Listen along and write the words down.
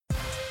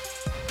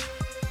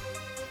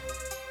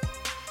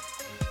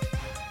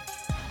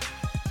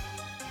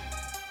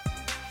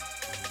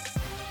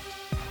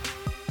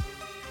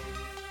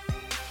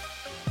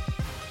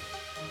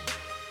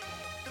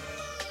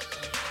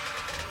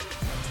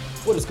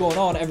What is going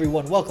on,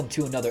 everyone? Welcome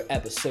to another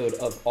episode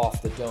of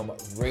Off the Dome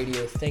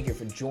Radio. Thank you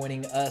for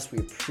joining us. We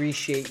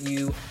appreciate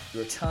you,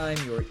 your time,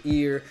 your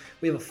ear.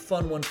 We have a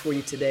fun one for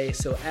you today.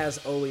 So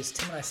as always,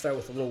 Tim and I start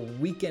with a little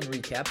weekend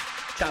recap,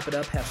 chop it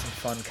up, have some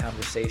fun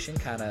conversation,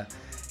 kind of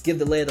give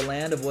the lay of the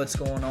land of what's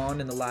going on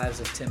in the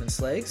lives of Tim and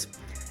Slags.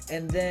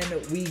 And then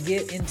we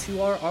get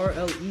into our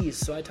RLEs.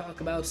 So I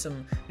talk about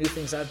some new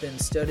things I've been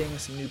studying,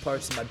 some new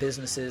parts of my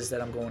businesses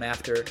that I'm going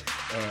after,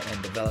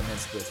 and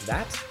developments with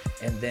that.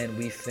 And then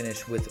we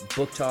finish with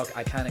book talk.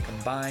 I kind of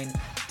combine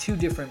two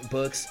different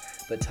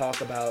books, but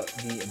talk about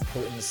the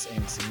importance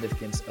and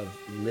significance of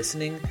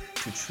listening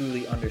to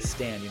truly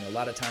understand. You know, a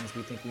lot of times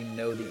we think we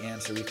know the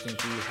answer. We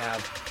think we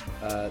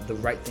have the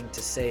right thing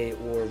to say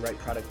or right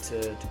product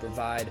to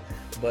provide.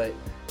 But,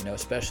 you know,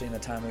 especially in the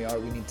time we are,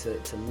 we need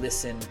to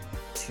listen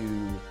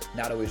to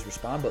not always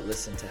respond, but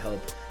listen to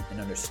help and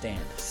understand.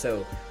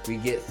 So we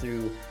get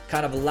through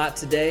kind of a lot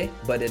today,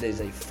 but it is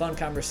a fun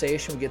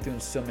conversation. We get through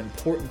some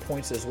important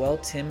points as well.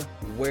 Tim,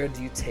 where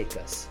do you take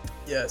us?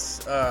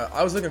 Yes,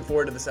 I was looking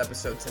forward to this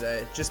episode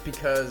today just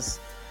because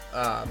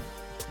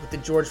with the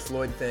George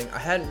Floyd thing, I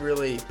hadn't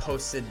really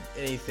posted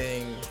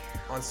anything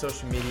on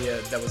social media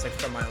that was like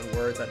from my own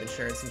words. I've been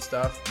sharing some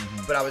stuff,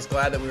 but I was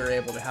glad that we were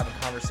able to have a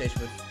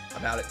conversation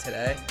about it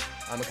today.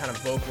 And kind of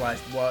vocalize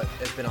what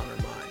has been on our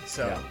mind.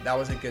 So That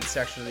was a good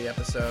section of the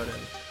episode.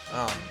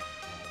 And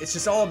it's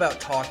just all about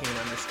talking and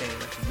understanding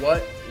like,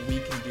 what we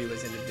can do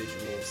as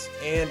individuals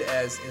and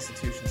as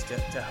institutions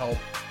to help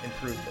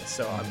improve this.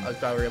 So I was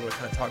glad we were able to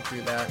kind of talk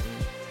through that,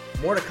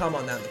 and more to come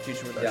on that in the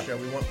future with our show.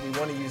 We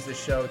want to use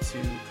this show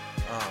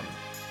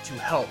to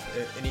help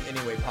in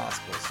any way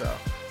possible. So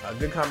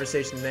good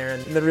conversation there.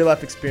 And in the real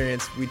life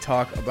experience, I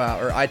talk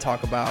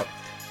about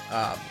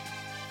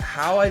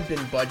how I've been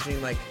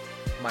budgeting like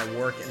my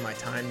work and my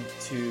time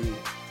to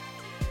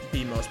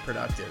be most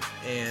productive,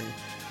 and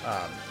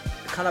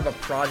kind of a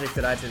project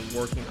that I've been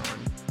working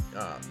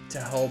on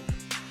to help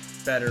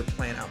better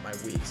plan out my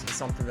weeks. It's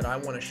something that I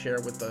want to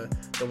share with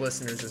the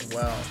listeners as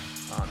well.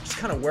 Just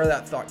kind of where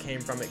that thought came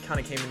from. It kind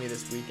of came to me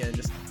this weekend.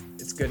 Just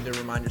it's good to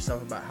remind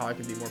yourself about how I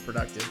can be more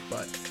productive.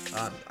 But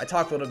I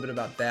talk a little bit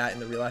about that in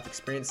the real life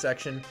experience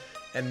section,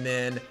 and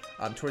then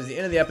towards the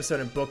end of the episode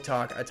in book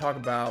talk, I talk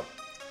about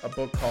a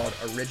book called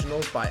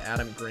Originals by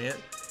Adam Grant.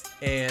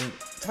 And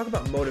talk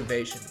about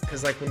motivation,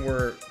 because like when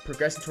we're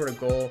progressing toward a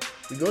goal,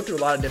 we go through a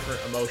lot of different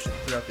emotions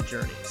throughout the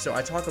journey. So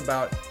I talk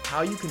about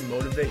how you can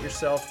motivate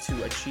yourself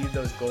to achieve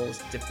those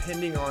goals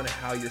depending on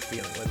how you're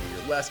feeling, whether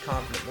you're less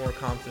confident, more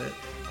confident.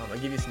 I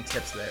give you some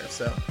tips there.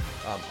 So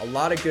a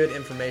lot of good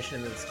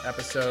information in this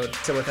episode.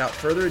 So without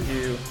further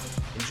ado,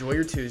 enjoy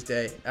your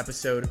Tuesday,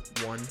 episode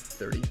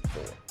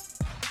 134.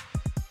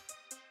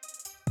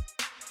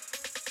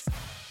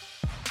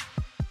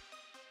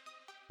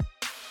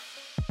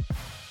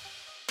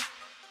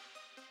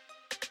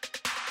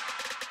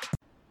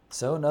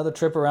 So another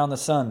trip around the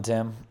sun,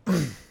 Tim.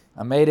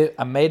 I made it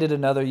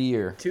another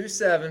year.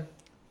 27.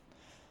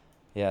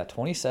 Yeah,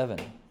 27.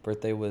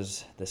 Birthday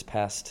was this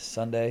past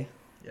Sunday.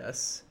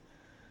 Yes.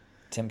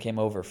 Tim came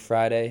over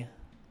Friday.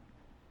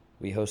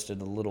 We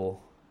hosted a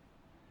little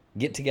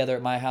get together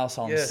at my house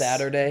on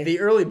Saturday.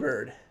 The early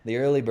bird. The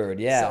early bird,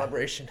 yeah.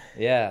 Celebration.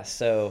 Yeah,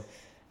 so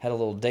had a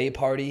little day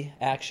party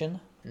action.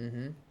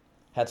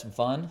 Had some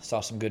fun. Saw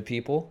some good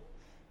people.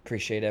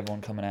 Appreciate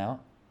everyone coming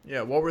out.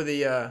 Yeah, what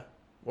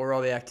were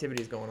all the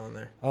activities going on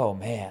there? Oh,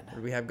 man. What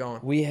did we have going?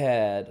 We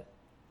had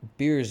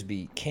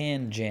Beersby,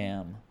 Can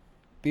Jam,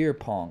 beer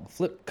pong,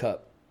 flip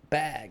cup,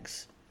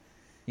 bags.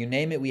 You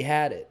name it, we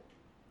had it.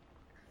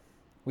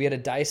 We had a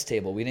dice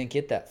table. We didn't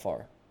get that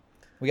far.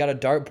 We got a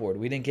dartboard.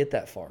 We didn't get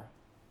that far.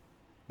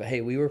 But, hey,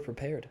 we were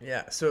prepared.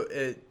 Yeah, so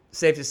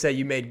safe to say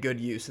you made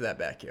good use of that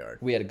backyard.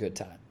 We had a good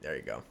time. There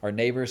you go. Our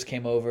neighbors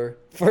came over.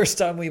 First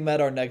time we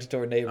met our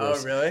next-door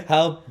neighbors. Oh, really?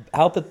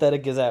 How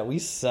pathetic is that? We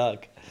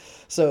suck.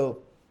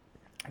 So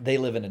they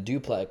live in a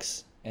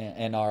duplex,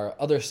 and our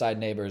other side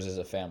neighbors is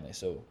a family,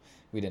 so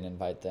we didn't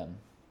invite them.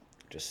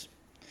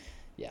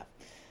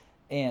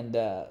 And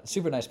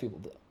super nice people.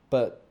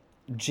 But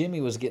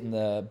Jimmy was getting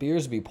the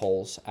Beersby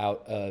poles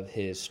out of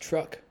his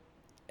truck,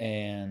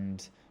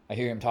 and I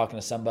hear him talking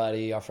to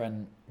somebody. Our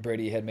friend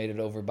Brady had made it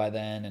over by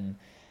then, and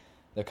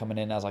they're coming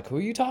in. I was like, who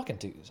are you talking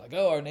to? He's like,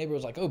 our neighbor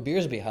was like,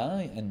 Beersby,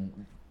 huh?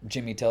 And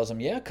Jimmy tells him,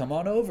 yeah, come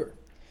on over.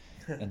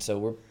 And so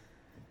we're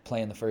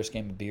playing the first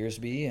game of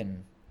Beersby,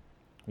 and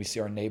we see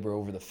our neighbor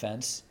over the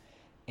fence,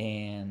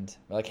 and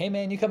we're like, hey,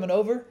 man, you coming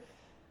over?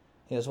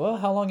 He goes, well,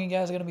 how long you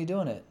guys going to be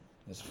doing it?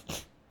 He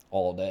goes,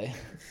 all day.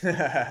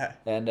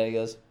 And he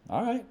goes,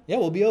 all right, yeah,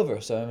 we'll be over.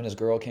 So him and his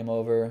girl came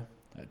over.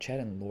 Chad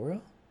and Laura?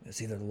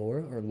 It's either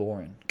Laura or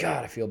Lauren.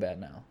 God, I feel bad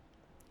now.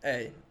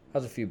 Hey. That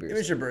was a few beers. It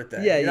was your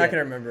birthday. Yeah, You're not going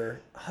to remember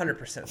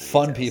 100% of the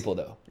Fun details. people,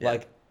 though. Yeah.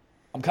 Like,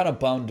 I'm kind of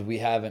bummed we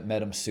haven't met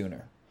them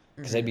sooner,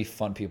 because they'd be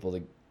fun people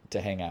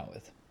to hang out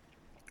with.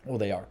 Well,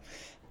 they are.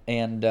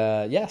 And,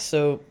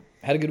 so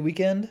had a good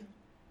weekend.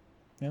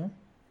 You know,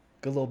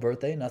 good little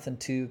birthday. Nothing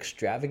too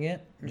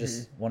extravagant.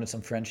 Just wanted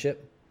some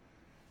friendship,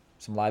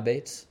 some lie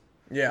baits.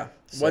 Yeah.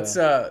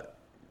 So,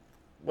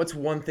 what's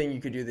one thing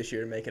you could do this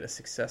year to make it a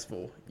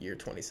successful year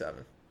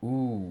 27?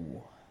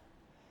 Ooh.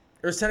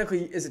 Or is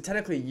it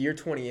technically year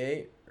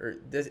 28 or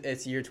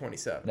it's year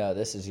 27? No,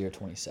 this is year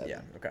 27.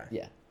 Yeah. Okay.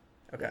 Yeah.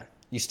 Okay.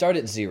 You start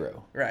at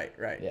 0. Right.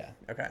 Yeah.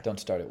 Okay. Don't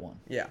start at 1.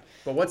 Yeah.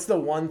 But what's the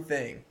one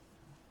thing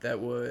that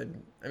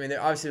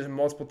obviously there's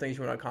multiple things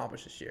you want to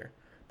accomplish this year,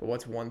 but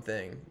what's one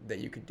thing that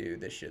you could do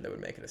this year that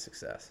would make it a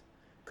success?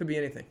 Could be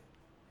anything.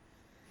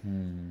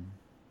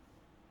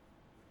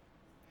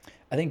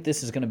 I think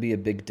this is going to be a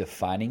big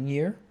defining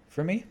year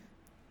for me.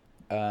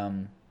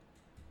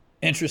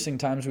 Interesting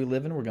times we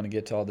live in. We're going to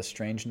get to all the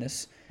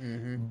strangeness.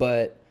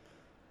 But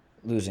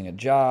losing a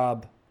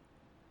job,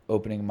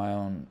 opening my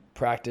own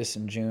practice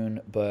in June,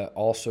 but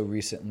also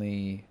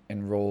recently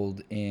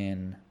enrolled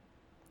in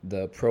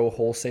the pro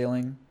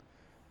wholesaling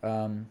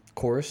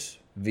course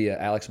via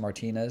Alex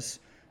Martinez,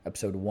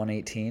 episode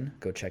 118.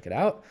 Go check it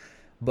out.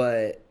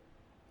 But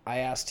I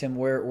asked him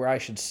where I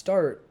should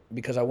start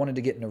because I wanted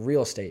to get into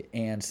real estate.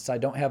 And since I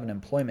don't have an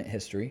employment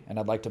history and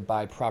I'd like to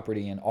buy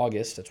property in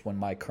August, that's when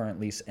my current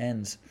lease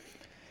ends,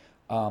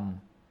 a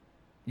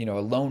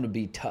loan would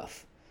be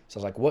tough. So I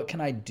was like, what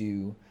can I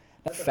do?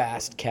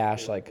 Fast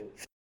cash, like.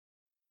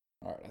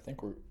 All right, I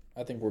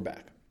think we're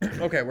back.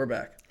 Okay, we're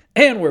back.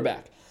 And we're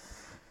back.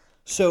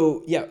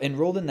 So yeah,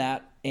 enrolled in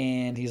that,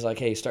 and he's like,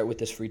 hey, start with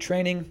this free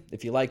training.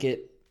 If you like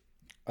it,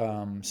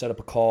 set up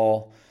a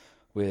call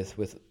with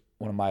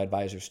one of my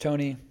advisors,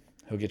 Tony.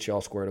 He'll get you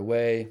all squared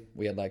away.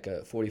 We had like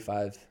a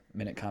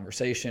 45-minute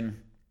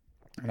conversation,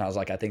 and I was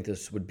like, I think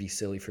this would be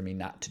silly for me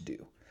not to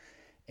do.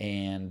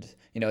 And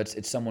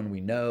it's someone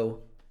we know.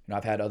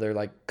 I've had other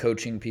like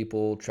coaching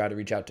people try to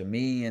reach out to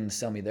me and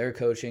sell me their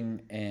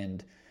coaching,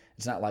 and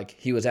it's not like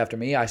he was after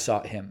me. I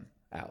sought him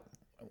out.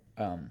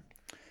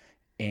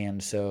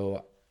 And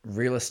so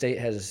real estate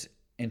has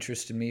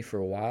interested me for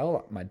a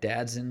while. My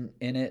dad's in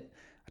it.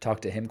 I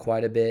talked to him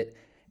quite a bit,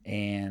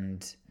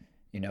 and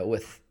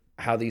with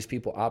how these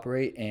people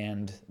operate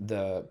and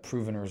the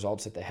proven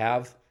results that they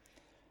have,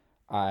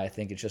 I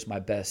think it's just my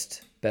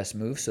best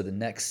move. So the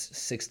next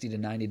 60 to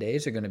 90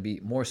 days are going to be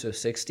more so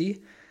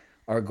 60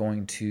 are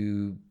going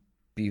to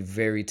be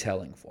very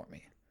telling for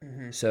me.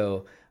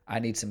 So I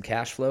need some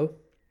cash flow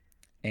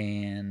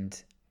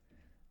and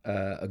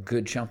a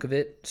good chunk of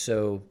it.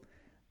 So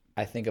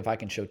I think if I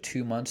can show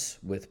 2 months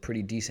with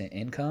pretty decent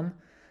income,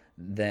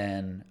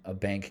 then a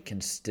bank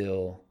can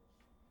still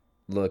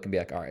look and be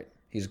like, all right,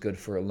 he's good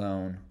for a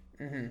loan.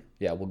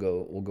 Yeah,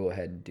 we'll go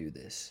ahead and do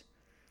this.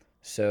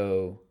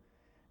 So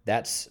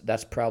that's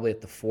probably at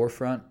the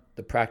forefront.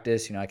 The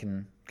practice, I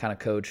can kind of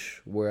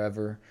coach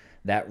wherever.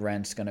 That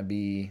rent's going to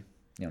be,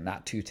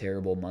 not too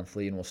terrible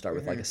monthly, and we'll start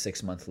with like a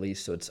 6-month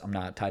lease, so I'm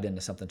not tied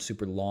into something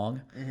super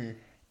long.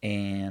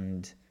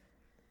 And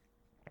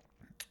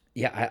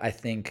yeah, I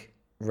think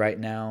right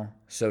now,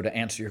 so to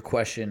answer your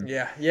question,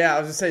 yeah, I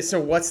was gonna say, so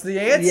what's the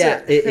answer?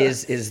 Yeah, it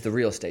is the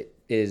real estate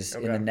is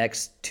Okay. In the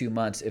next 2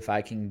 months, if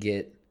I can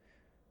get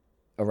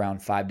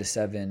around 5 to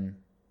 7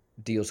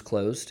 deals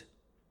closed,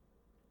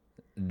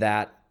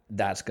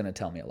 that's going to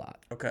tell me a lot.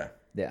 Okay,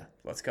 Yeah,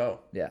 let's go.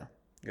 yeah.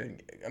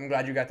 Good. I'm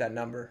glad you got that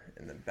number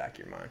in the back of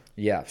your mind.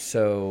 Yeah,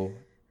 so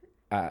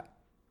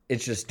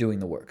it's just doing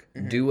the work.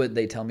 Do what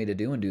they tell me to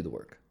do and do the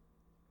work.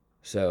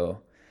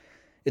 So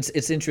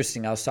it's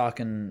interesting. I was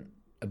talking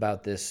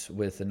about this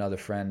with another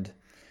friend,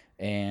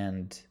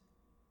 and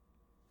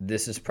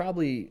this is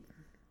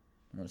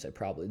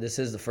this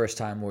is the first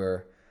time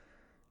where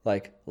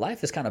like life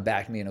has kind of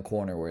backed me in a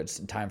corner where it's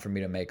time for me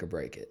to make or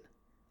break it.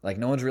 Like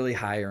no one's really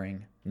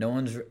hiring. No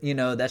one's,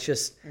 that's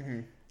just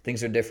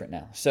things are different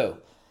now. So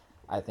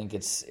I think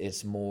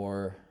it's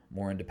more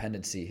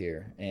independency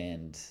here,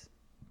 and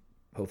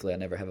hopefully I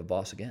never have a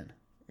boss again.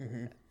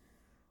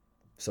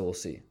 So we'll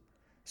see.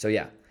 So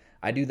yeah,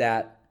 I do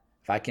that.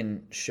 If I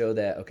can show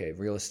that, okay,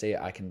 real estate,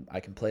 I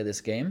can play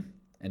this game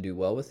and do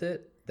well with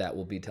it, that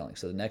will be telling.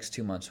 So the next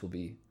 2 months will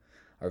be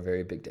our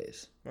very big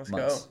days. Let's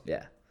months. go.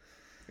 Yeah.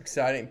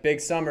 Exciting. Big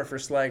summer for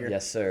Slager.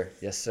 Yes,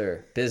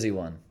 sir. Busy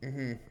one.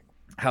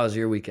 How was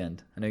your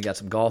weekend? I know you got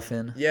some golf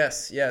in.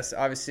 Yes.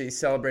 Obviously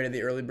celebrated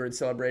the early bird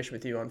celebration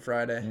with you on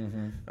Friday.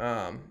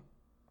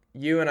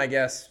 You and I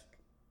guess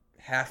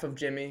half of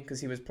Jimmy,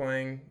 because he was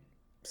playing.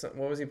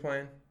 What was he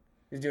playing?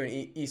 He was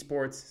doing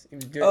esports.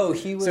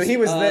 He was. So he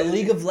was there.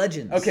 League of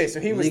Legends. Okay,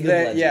 so he was League of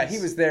there. Legends. Yeah, he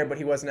was there, but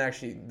he wasn't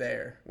actually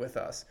there with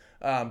us.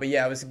 But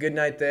yeah, it was a good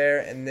night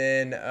there. And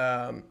then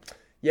I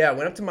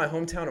went up to my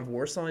hometown of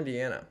Warsaw,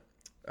 Indiana,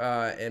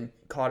 and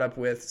caught up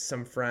with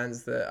some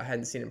friends that I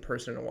hadn't seen in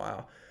person in a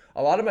while.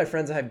 A lot of my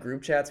friends I have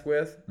group chats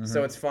with,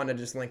 so it's fun to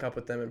just link up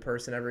with them in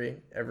person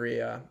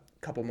every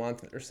couple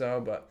months or so.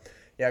 But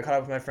yeah, I caught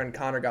up with my friend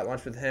Connor, got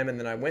lunch with him, and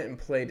then I went and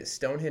played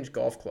Stonehenge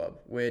Golf Club,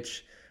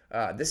 which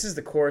this is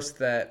the course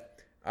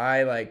that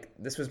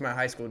this was my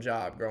high school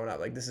job growing up.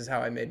 Like, this is how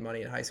I made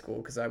money in high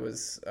school, because I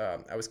was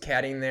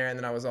caddying there, and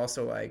then I was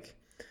also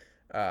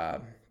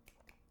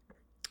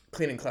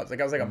cleaning clubs.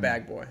 Like, I was like a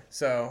bag boy.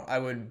 So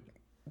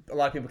a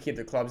lot of people keep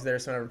their clubs there,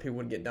 so whenever people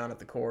would get done at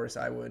the course,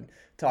 I would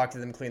talk to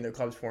them, clean their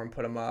clubs for them,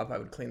 put them up. I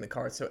would clean the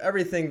carts. So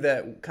everything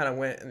that kind of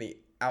went in the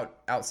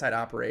outside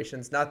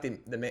operations, not the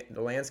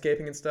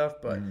landscaping and stuff,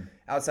 but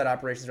outside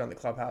operations around the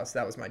clubhouse.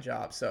 That was my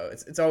job. So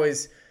it's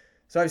always,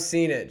 so I've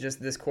seen it,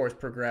 just this course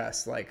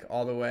progress like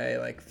all the way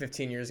like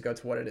 15 years ago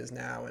to what it is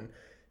now, and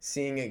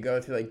seeing it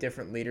go through like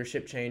different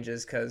leadership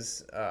changes,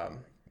 because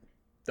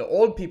the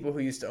old people who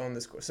used to own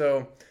this course,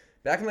 so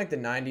back in like the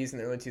 90s and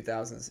the early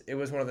 2000s, it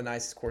was one of the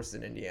nicest courses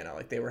in Indiana.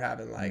 Like they were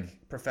having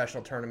like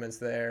professional tournaments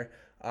there.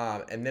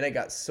 And then it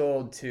got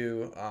sold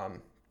to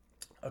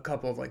a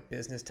couple of like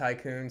business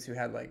tycoons who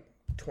had like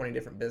 20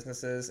 different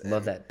businesses. And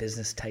Love that,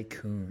 business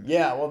tycoon.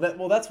 yeah,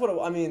 that's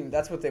what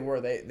that's what they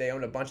were. They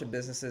owned a bunch of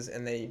businesses,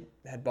 and they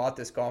had bought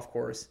this golf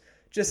course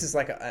just as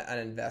like an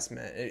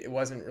investment. It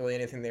wasn't really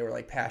anything they were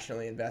like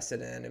passionately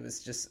invested in. It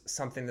was just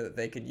something that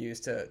they could use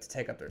to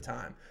take up their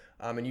time.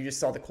 And you just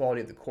saw the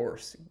quality of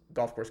the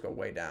golf course go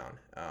way down.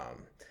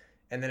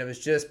 And then it was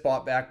just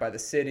bought back by the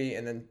city,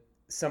 and then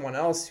someone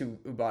else who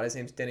bought, his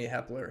name's Denny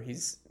Hepler.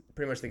 He's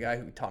pretty much the guy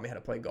who taught me how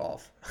to play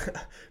golf,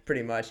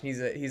 pretty much.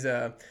 And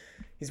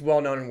he's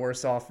well known and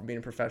worse off for being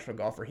a professional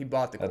golfer. He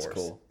bought the course. That's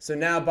cool. So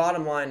now,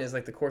 bottom line is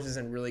like the course is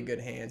in really good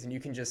hands, and you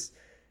can just,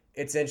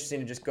 it's interesting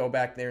to just go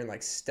back there and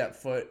like step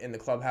foot in the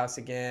clubhouse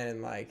again,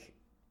 and like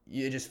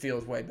it just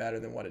feels way better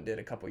than what it did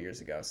a couple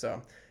years ago.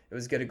 So it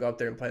was good to go up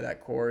there and play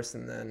that course,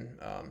 and then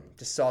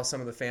just saw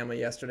some of the family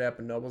yesterday up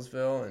in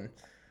Noblesville, and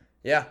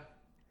yeah,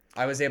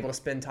 I was able to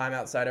spend time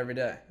outside every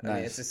day. I mean,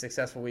 it's a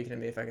successful weekend to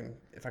me if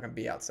I can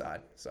be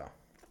outside. So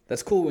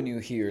that's cool when you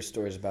hear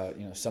stories about,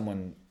 you know,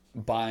 someone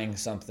buying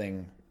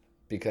something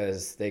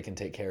because they can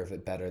take care of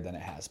it better than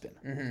it has been.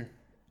 Mm-hmm.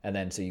 And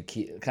then so you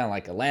keep kind of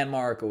like a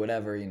landmark or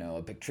whatever, you know,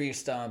 a big tree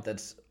stump,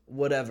 that's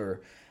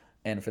whatever.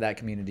 And for that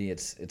community,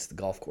 it's the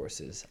golf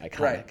courses,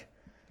 iconic.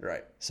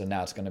 Right. So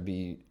now it's going to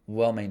be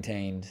well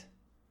maintained.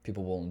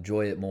 People will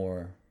enjoy it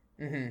more.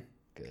 Mm-hmm.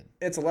 Good.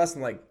 It's a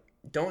lesson, like,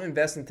 don't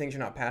invest in things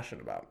you're not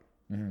passionate about.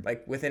 Mm-hmm.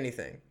 Like with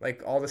anything,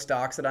 like all the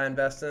stocks that I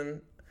invest in,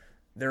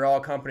 they're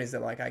all companies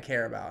that like I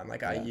care about and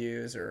like I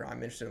use or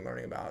I'm interested in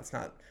learning about. It's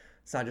not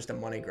just a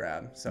money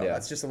grab. So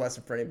that's just a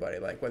lesson for anybody.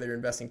 Like whether you're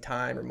investing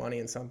time or money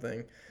in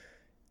something,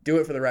 do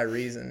it for the right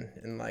reason.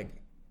 And like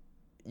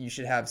you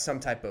should have some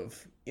type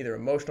of either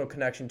emotional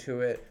connection to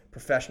it,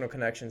 professional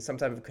connection, some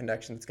type of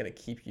connection that's going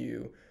to keep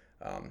you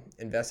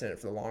invested in it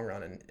for the long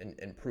run and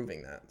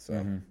improving that.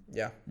 So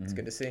it's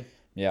good to see.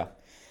 Yeah.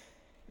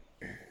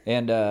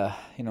 And,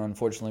 you know,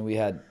 unfortunately we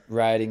had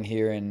rioting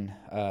here in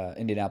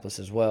Indianapolis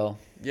as well.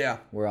 Yeah.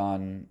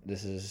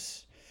 This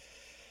is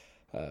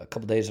a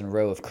couple days in a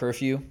row of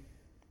curfew.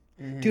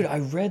 Mm-hmm. Dude,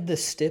 I read the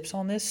stips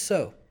on this.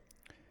 So,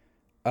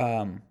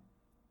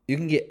 you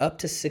can get up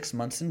to 6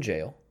 months in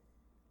jail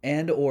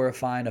and or a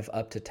fine of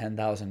up to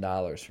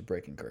 $10,000 for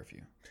breaking curfew.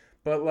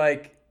 But,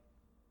 like,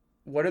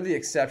 what are the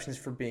exceptions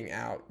for being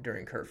out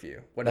during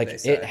curfew? What do they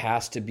say? It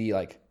has to be,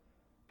 like,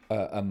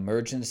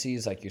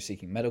 emergencies, like you're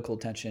seeking medical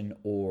attention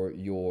or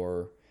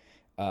you're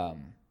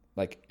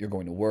like you're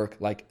going to work,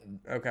 like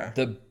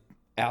the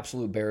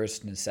absolute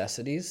barest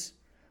necessities.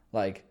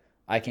 Like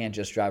I can't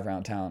just drive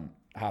around town,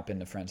 hop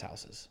into friends'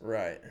 houses.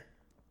 Right.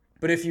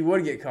 But if you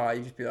would get caught,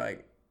 you'd just be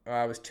like, oh,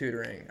 I was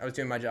tutoring. I was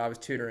doing my job. I was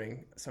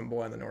tutoring some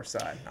boy on the north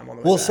side. I'm on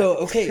the way back. So,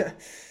 okay.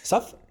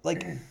 Stuff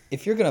like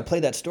if you're going to play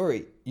that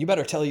story, you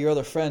better tell your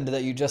other friend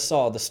that you just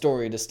saw the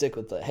story to stick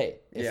with the, hey,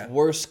 if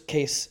worst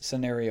case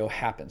scenario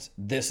happens,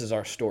 this is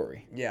our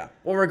story. Yeah.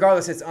 Well,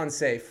 regardless, it's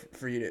unsafe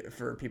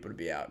for people to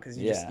be out because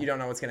you don't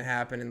know what's going to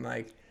happen. And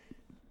like,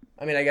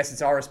 I mean, I guess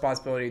it's our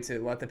responsibility to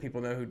let the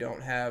people know who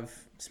don't have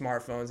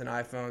smartphones and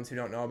iPhones, who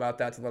don't know about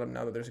that, to let them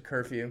know that there's a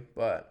curfew.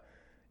 But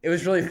it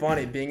was really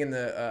funny being in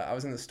I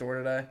was in the store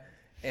today,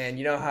 and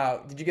you know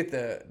how, did you get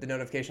the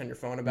notification on your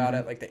phone about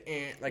it? Like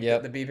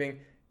the beeping?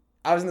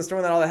 I was in the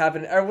store when all that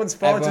happened. Everyone just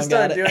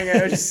started doing it.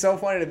 It was just so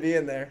funny to be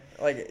in there.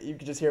 Like you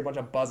could just hear a bunch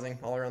of buzzing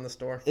all around the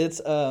store. It's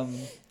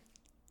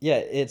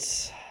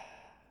it's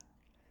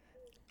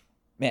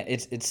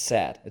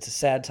sad. It's a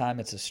sad time.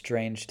 It's a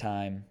strange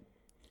time.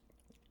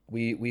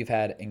 We've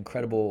had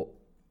incredible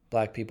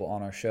Black people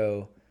on our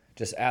show,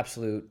 just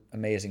absolute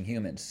amazing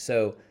humans.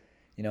 So,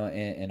 you know,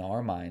 in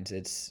our minds,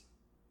 it's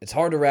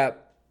hard to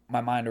wrap my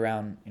mind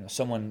around, you know,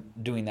 someone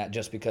doing that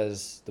just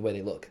because the way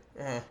they look.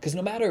 Because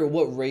no matter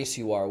what race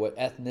you are, what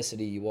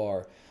ethnicity you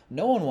are,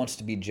 no one wants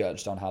to be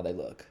judged on how they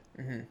look.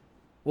 Mm-hmm.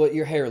 What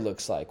your hair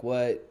looks like,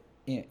 what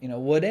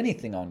what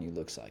anything on you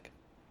looks like.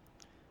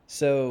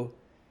 So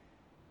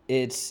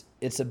it's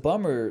a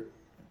bummer,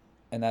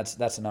 and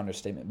that's an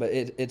understatement. But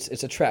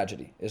it's a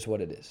tragedy, is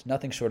what it is.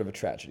 Nothing short of a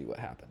tragedy what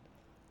happened,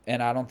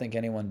 and I don't think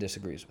anyone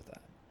disagrees with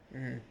that.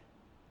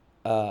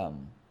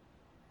 Mm-hmm.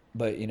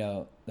 But you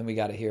know, then we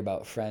got to hear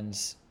about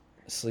friends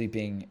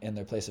sleeping in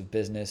their place of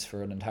business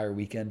for an entire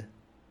weekend,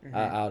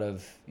 out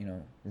of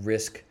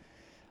risk.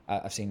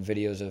 I've seen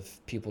videos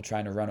of people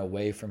trying to run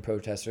away from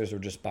protesters or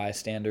just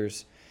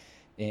bystanders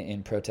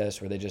in protests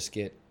where they just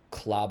get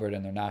clobbered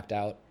and they're knocked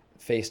out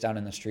face down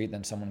in the street.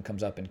 Then someone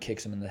comes up and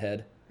kicks them in the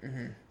head.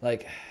 Mm-hmm.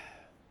 Like,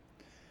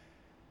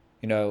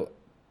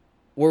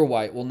 we're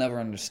white. We'll never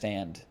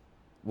understand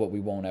what we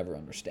won't ever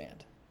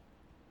understand.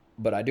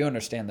 But I do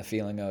understand the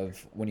feeling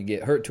of when you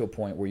get hurt to a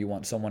point where you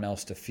want someone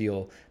else to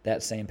feel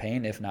that same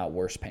pain, if not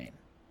worse pain.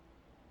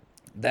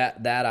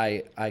 That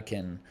I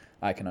can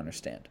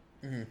understand.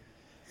 Mm-hmm.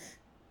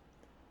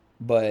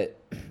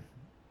 But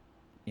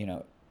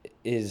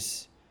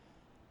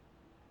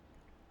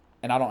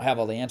and I don't have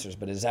all the answers,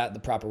 but is that the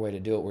proper way to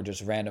do it? Where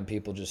just random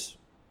people, just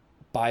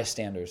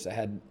bystanders that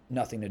had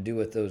nothing to do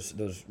with those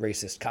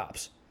racist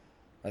cops,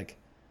 like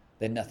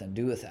they had nothing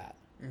to do with that.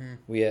 Mm-hmm.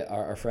 We had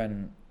our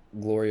friend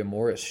Gloria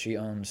Morris. She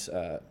owns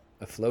a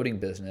floating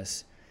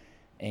business,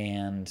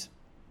 and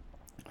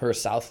her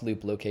South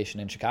Loop location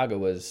in Chicago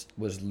was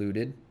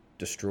looted,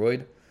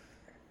 destroyed,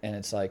 and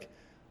it's like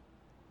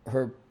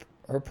her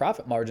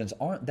profit margins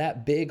aren't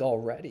that big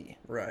already.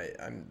 Right.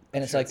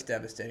 It's sure like it's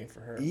devastating for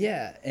her.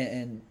 Yeah,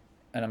 and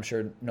I'm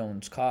sure no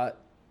one's caught.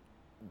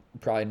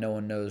 Probably no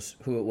one knows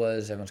who it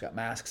was. Everyone's got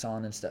masks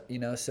on and stuff,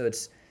 so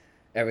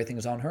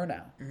everything's on her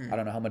now. Mm-hmm. I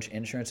don't know how much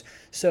insurance.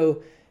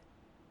 So,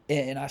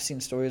 and I've seen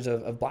stories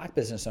of black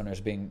business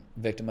owners being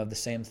victim of the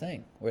same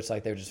thing, where it's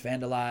like they're just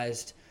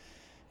vandalized,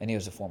 and he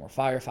was a former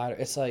firefighter.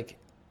 It's like,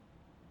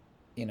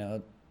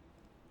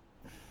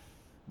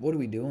 what are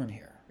we doing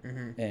here?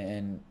 Mm-hmm.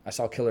 And I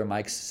saw Killer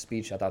Mike's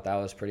speech. I thought that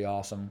was pretty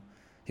awesome.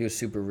 He was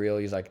super real.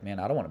 He's like, man,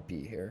 I don't want to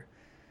be here.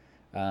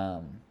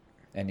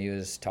 And he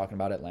was talking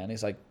about Atlanta.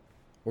 He's like,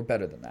 we're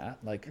better than that.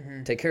 Like,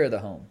 take care of the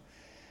home.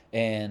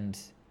 And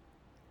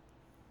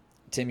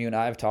Tim, you and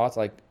I have talked,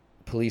 like,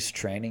 police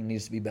training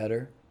needs to be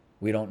better.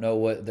 We don't know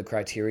what the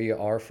criteria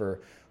are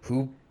for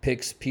who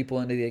picks people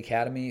into the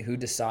academy, who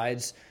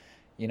decides,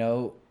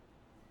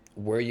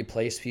 where you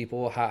place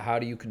people, how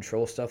do you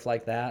control stuff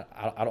like that.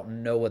 I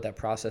don't know what that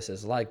process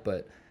is like,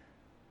 but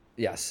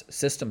yes,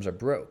 systems are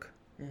broke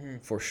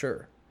for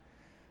sure.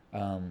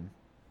 I've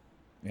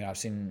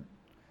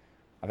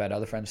had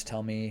other friends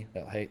tell me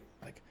that, hey,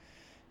 like,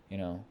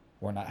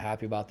 we're not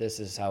happy about this.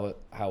 This is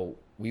how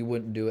we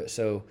wouldn't do it.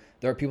 So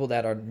there are people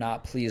that are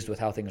not pleased with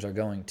how things are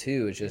going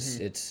too. It's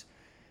just,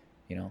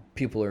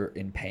 people are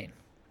in pain.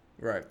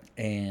 Right.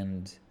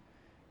 And,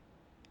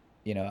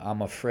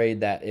 I'm afraid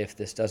that if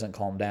this doesn't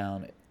calm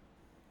down,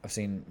 I've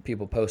seen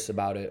people post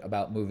about it,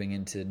 about moving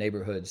into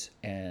neighborhoods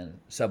and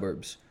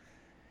suburbs.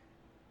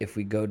 If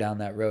we go down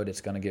that road,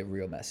 it's going to get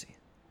real messy.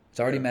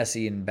 It's already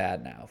messy and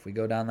bad now. If we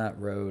go down that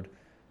road,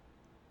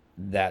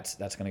 that's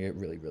going to get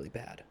really, really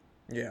bad.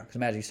 Yeah. Because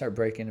imagine you start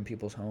breaking into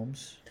people's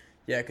homes.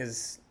 Yeah,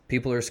 because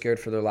people are scared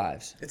for their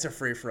lives. It's a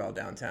free-for-all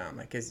downtown.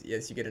 Like, as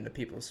you get into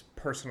people's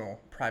personal,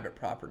 private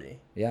property,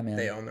 yeah, man,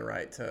 they own the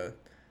right to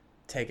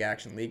take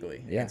action legally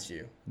against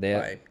you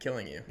by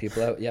killing you.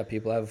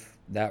 People have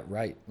that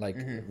right. Like,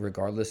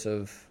 regardless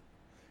of,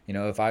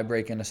 if I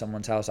break into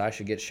someone's house, I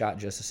should get shot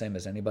just the same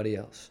as anybody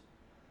else.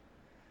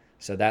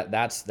 So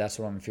that's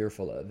what I'm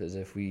fearful of, is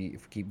if we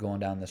keep going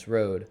down this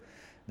road,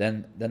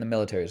 then the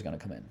military is going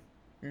to come in.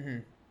 Mm-hmm.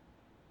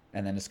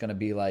 And then it's going to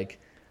be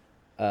like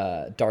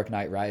Dark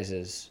Knight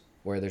Rises,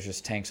 where there's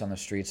just tanks on the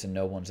streets and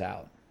no one's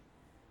out.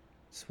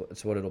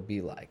 It's what it'll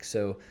be like.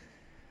 So,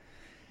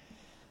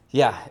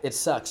 yeah, it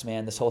sucks,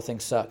 man. This whole thing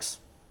sucks.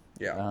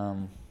 Yeah.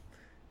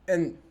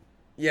 And,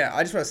 yeah,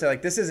 I just want to say,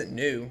 like, this isn't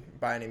new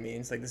by any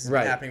means. Like, this has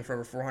been happening for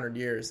over 400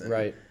 years.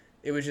 And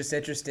it was just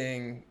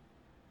interesting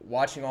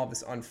watching all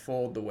this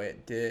unfold the way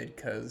it did,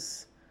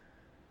 because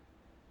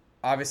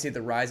obviously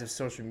the rise of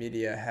social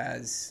media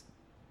has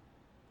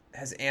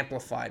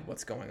amplified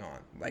what's going on.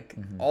 Like,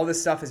 all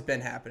this stuff has been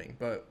happening,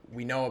 but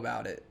we know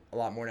about it a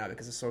lot more now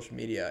because of social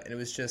media. And it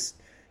was just,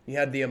 you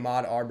had the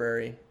Ahmaud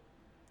Arbery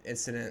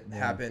incident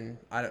happen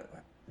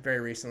very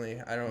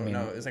recently. I don't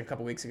know. It was like a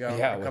couple weeks ago.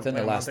 Yeah, within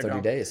the last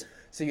 30 days.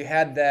 So you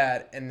had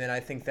that, and then I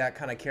think that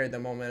kind of carried the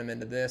momentum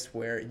into this,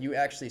 where you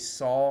actually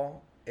saw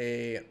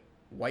a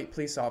white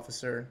police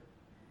officer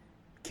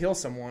kill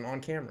someone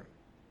on camera.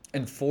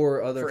 And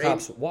four other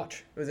cops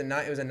watch. It was a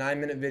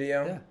 9-minute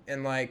video,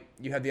 and like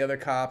you had the other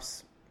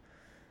cops.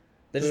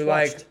 They just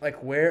watched. Like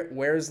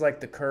where's like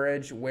the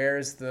courage?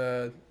 Where's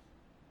the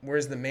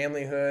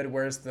manlyhood?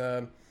 Where's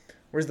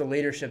the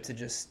leadership to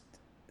just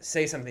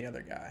say something to the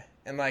other guy?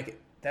 And like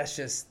that's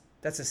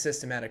a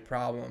systematic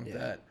problem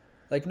that.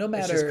 Like, no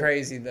matter. It's just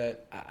crazy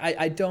that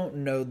I don't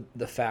know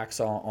the facts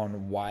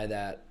on why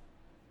that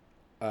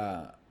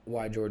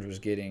why George was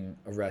getting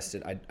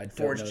arrested. I don't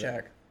forged know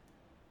check. That.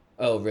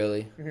 Oh,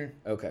 really?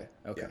 Mm-hmm. Okay.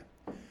 Yeah.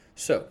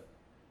 So,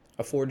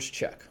 a forged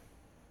check.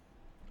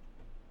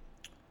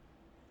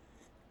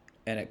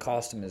 And it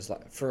cost him his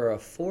life for a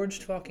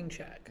forged fucking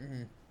check.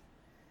 Mm-hmm.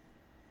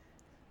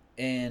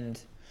 And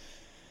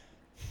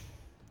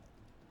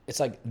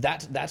it's like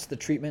that's the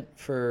treatment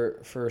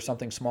for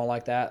something small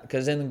like that,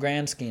 because in the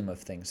grand scheme of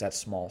things, that's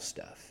small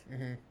stuff.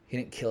 Mm-hmm. He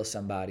didn't kill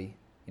somebody,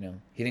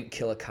 he didn't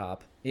kill a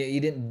cop. He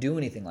didn't do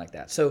anything like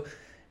that. So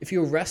if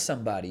you arrest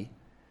somebody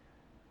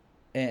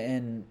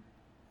and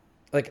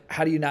like,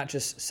 how do you not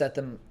just sit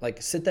them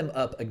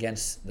up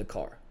against the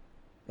car?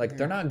 Like,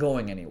 they're not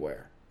going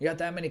anywhere. You got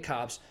that many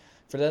cops.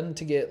 For them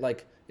to get,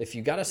 like, if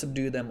you got to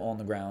subdue them on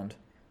the ground,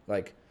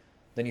 like,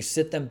 then you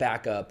sit them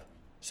back up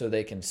so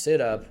they can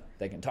sit up,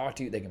 they can talk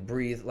to you, they can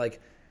breathe. Like,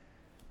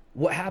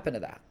 what happened to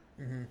that?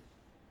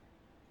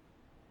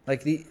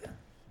 Like they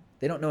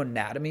don't know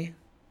anatomy,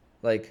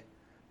 like,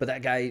 but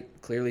that guy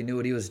clearly knew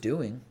what he was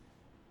doing.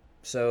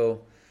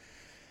 So,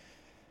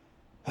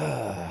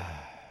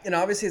 and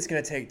obviously it's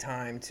going to take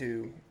time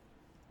to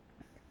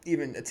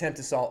even attempt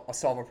to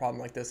solve a problem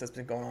like this that's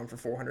been going on for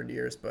 400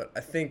 years. But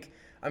I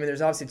mean,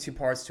 there's obviously two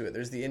parts to it.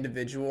 There's the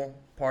individual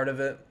part of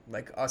it,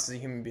 like us as a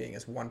human being,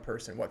 as one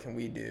person. What can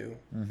we do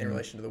in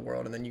relation to the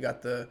world? And then you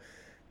got the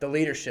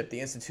leadership, the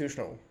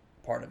institutional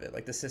part of it,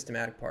 like the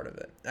systematic part of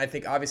it. And I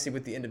think obviously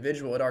with the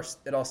individual,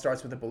 it all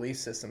starts with a belief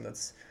system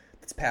that's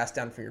passed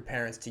down from your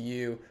parents to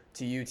you,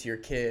 to your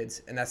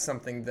kids. And that's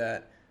something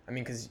that, I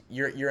mean, because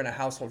you're in a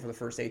household for the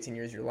first 18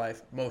 years of your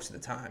life most of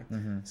the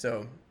time.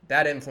 So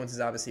that influence is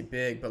obviously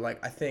big, but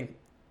like I think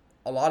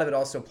a lot of it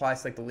also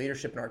applies to like the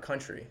leadership in our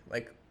country,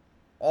 like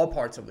all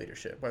parts of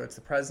leadership, whether it's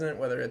the president,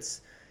 whether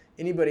it's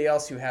anybody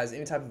else who has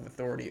any type of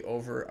authority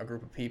over a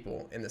group of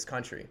people in this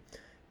country.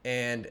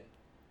 And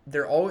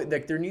there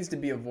needs to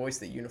be a voice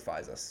that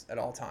unifies us at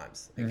all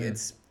times. Like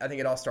I think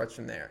it all starts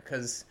from there,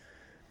 because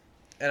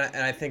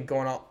and I think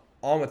going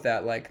on with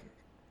that, like,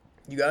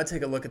 you got to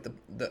take a look at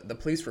the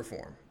police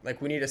reform.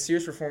 Like, we need a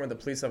serious reform at the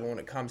police level when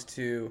it comes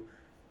to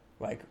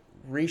like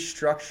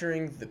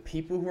restructuring the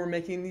people who are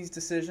making these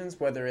decisions.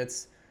 Whether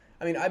it's,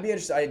 I mean, I'd be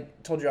interested, I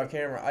told you off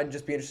camera, I'd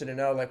just be interested to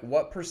know, like,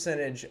 what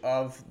percentage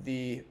of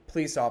the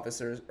police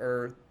officers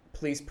or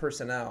police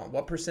personnel,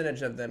 what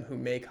percentage of them who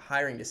make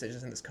hiring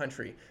decisions in this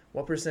country,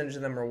 what percentage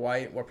of them are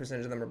white, what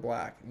percentage of them are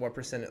black, what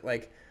percent,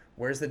 like,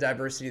 where's the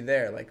diversity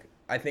there? Like,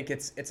 I think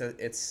it's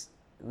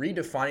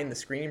redefining the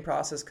screening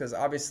process, because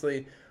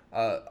obviously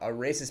a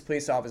racist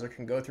police officer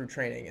can go through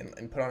training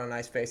and put on a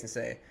nice face and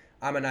say,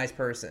 I'm a nice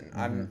person,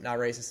 I'm not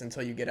racist,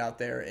 until you get out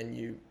there and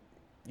you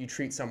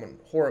treat someone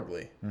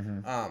horribly.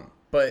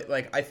 But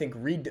like, I think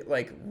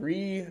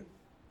restructuring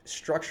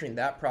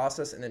that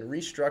process, and then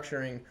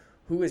restructuring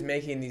who is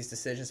making these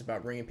decisions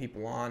about bringing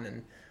people on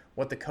and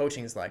what the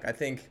coaching is like. I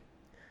think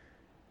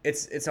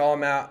it's all a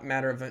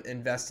matter of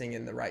investing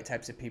in the right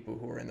types of people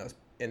who are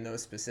in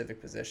those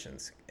specific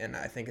positions. And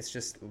I think it's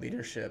just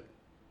leadership,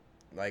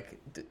 like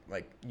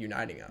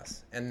uniting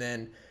us. And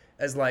then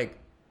as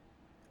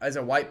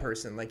a white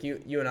person, like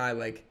you and I,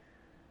 like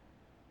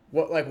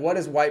what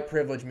does white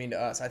privilege mean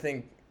to us? I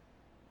think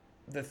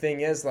the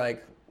thing is,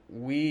 like,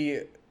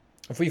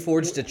 if we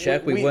forged a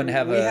check, we wouldn't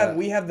have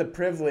we have the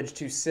privilege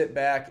to sit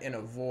back and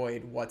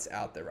avoid what's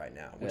out there right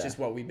now, which is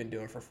what we've been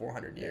doing for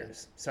 400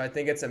 years. So I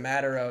think it's a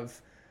matter of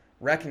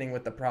reckoning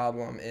with the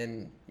problem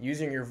and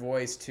using your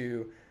voice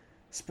to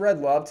spread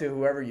love to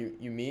whoever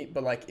you meet.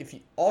 But like, if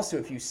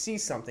you see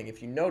something,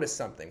 if you notice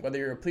something, whether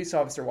you're a police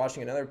officer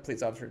watching another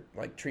police officer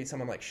like treat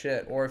someone like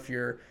shit, or if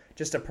you're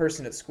just a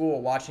person at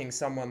school watching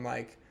someone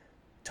like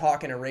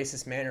talk in a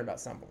racist manner about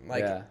someone,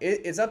 like,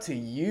 it's up to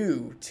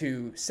you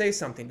to say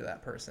something to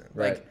that person.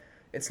 Right. Like,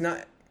 it's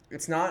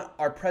not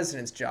our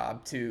president's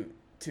job to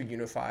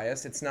unify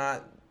us. It's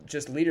not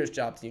just leaders'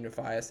 job to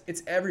unify us.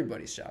 It's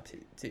everybody's job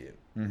to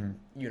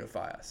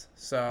unify us.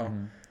 So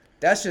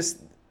that's just,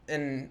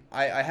 and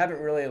I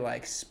haven't really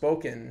like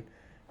spoken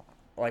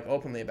like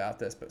openly about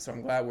this, but so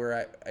I'm glad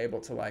we're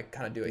able to like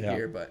kind of do it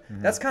here. But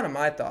that's kind of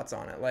my thoughts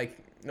on it. Like,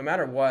 no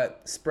matter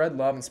what, spread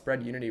love and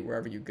spread unity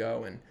wherever you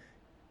go. And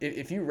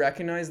if you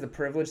recognize the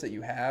privilege that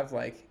you have,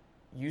 like,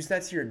 use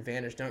that to your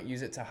advantage. Don't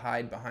use it to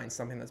hide behind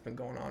something that's been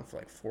going on for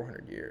like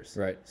 400 years.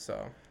 Right.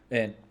 So.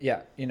 And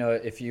yeah,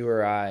 if you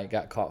or I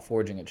got caught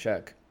forging a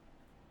check,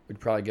 we'd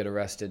probably get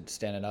arrested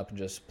standing up and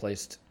just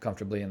placed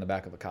comfortably in the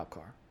back of a cop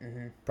car.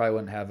 Probably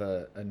wouldn't have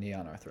a knee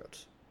on our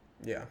throats.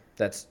 Yeah.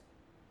 That's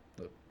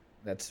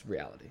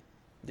reality.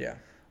 Yeah.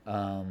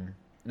 And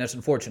that's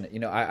unfortunate.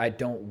 I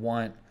don't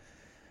want,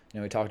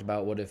 we talked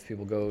about what if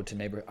people go to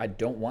neighborhood. I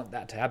don't want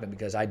that to happen,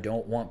 because I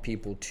don't want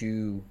people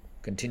to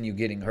continue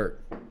getting hurt.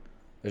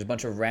 There's a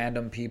bunch of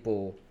random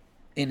people,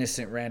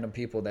 innocent random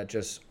people that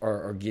just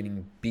are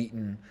getting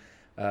beaten,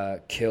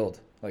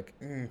 killed. Like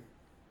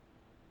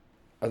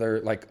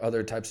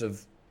other types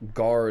of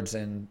guards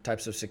and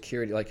types of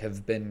security like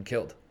have been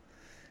killed.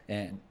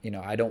 And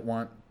I don't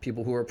want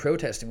people who are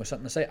protesting with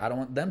something to say, I don't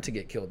want them to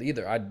get killed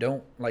either. I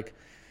don't like,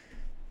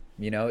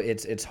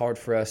 it's hard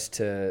for us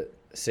to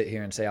sit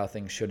here and say how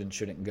things should and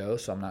shouldn't go,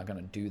 so I'm not going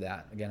to do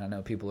that. Again, I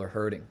know people are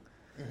hurting,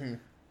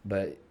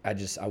 but I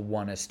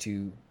want us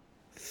to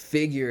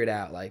figure it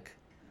out. Like,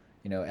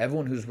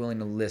 everyone who's willing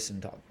to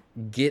listen, talk,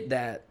 get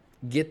that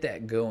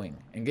going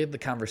and get the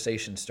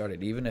conversation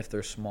started, even if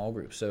they're small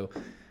groups. So,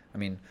 I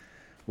mean,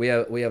 we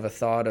have a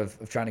thought of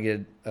trying to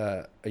get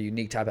a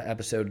unique type of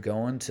episode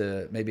going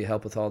to maybe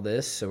help with all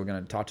this. So we're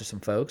going to talk to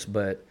some folks,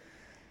 but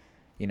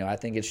I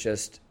think it's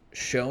just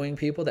showing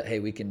people that, hey,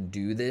 we can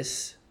do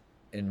this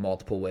in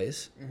multiple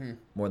ways.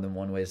 More than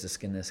one way is to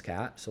skin this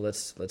cat. So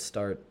let's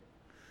start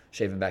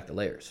shaving back the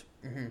layers.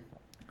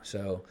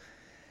 So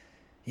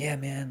yeah,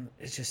 man,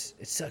 it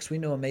sucks. We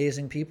know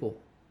amazing people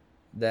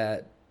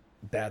that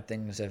bad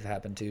things have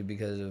happened to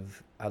because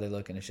of how they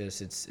look, and it's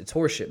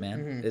horseshit,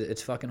 man.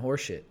 It's fucking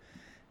horseshit.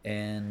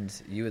 And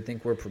you would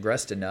think we're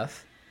progressed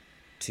enough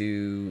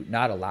to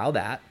not allow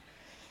that.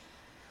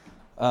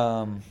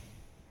 And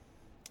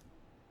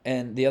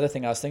the other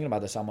thing I was thinking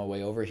about this on my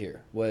way over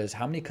here was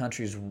how many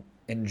countries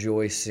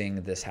enjoy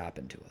seeing this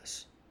happen to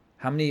us?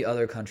 How many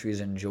other countries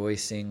enjoy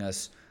seeing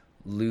us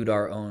loot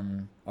our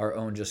own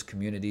just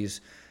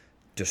communities,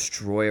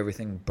 destroy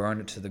everything, burn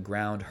it to the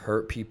ground,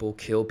 hurt people,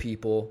 kill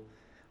people?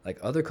 Like,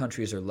 other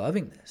countries are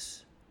loving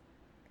this.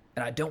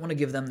 And I don't want to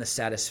give them the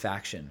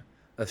satisfaction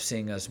of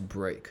seeing us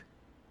break.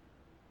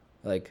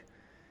 Like,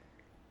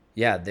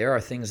 yeah, there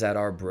are things that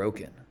are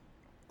broken,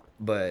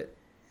 but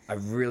I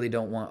really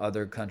don't want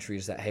other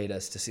countries that hate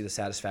us to see the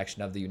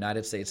satisfaction of the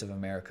United States of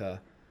America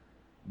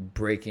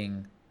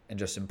breaking and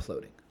just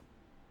imploding.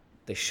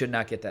 They should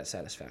not get that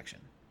satisfaction.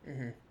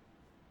 Mm-hmm.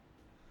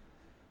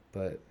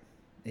 But,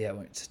 yeah,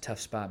 it's a tough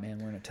spot, man.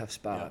 We're in a tough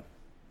spot.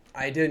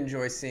 Yeah. I did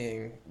enjoy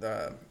seeing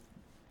the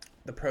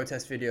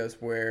protest videos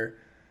where,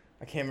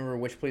 I can't remember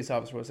which police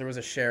officer it was. There was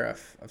a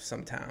sheriff of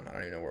some town. I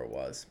don't even know where it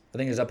was. I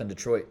think it was up in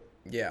Detroit.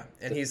 Yeah,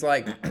 and he's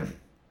like...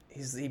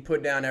 He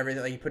put down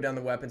everything, like he put down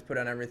the weapons, put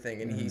down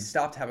everything, and he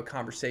stopped to have a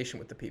conversation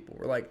with the people.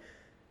 We're like,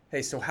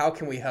 hey, so how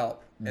can we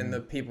help? And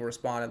the people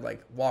responded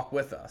like, walk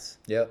with us.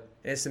 Yep.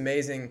 And it's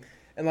amazing.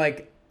 And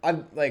like,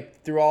 I'm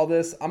like, through all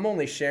this, I'm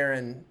only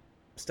sharing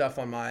stuff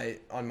on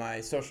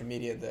my social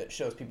media that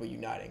shows people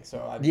uniting. So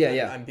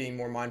I'm being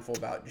more mindful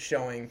about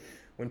showing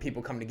when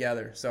people come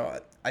together.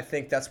 So I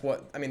think that's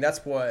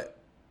what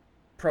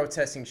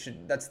protesting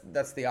should,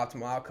 that's the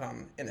optimal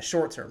outcome in the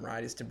short term,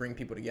 right, is to bring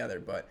people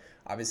together. But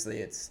obviously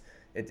it's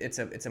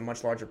a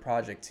much larger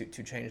project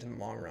to change in the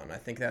long run. I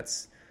think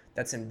that's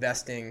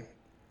investing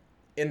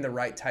in the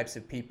right types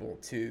of people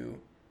to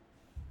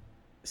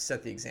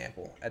set the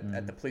example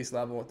at the police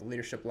level, at the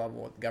leadership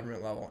level, at the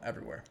government level,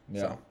 everywhere.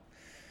 Yeah. So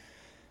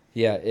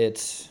yeah,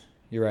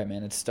 you're right,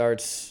 man. It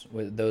starts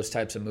with those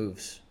types of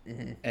moves.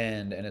 Mm-hmm.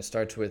 and it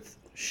starts with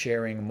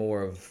sharing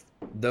more of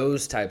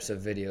those types of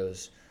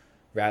videos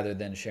rather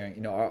than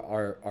sharing,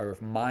 our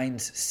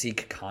minds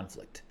seek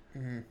conflict.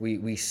 Mm-hmm.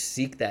 We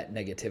seek that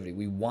negativity.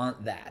 We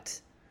want that.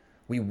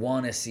 We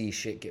want to see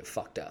shit get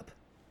fucked up.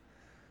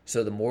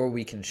 So the more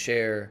we can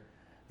share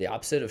the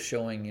opposite of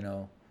showing,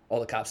 all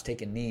the cops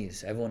taking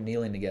knees, everyone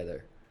kneeling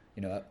together,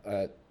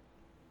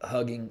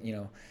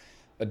 hugging,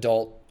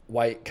 adult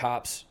white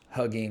cops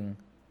hugging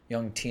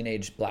young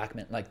teenage black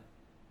men. Like,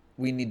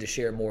 we need to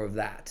share more of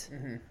that.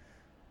 Mm-hmm.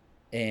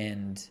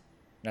 And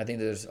I think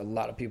there's a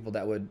lot of people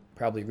that would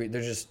probably agree.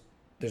 There's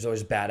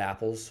always bad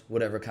apples,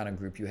 whatever kind of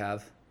group you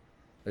have.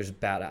 There's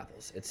bad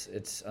apples.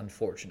 It's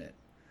unfortunate.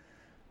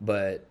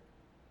 But,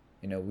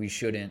 we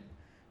shouldn't,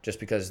 just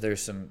because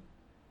there's some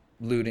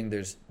looting,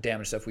 there's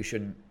damage stuff, we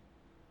shouldn't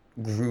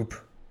group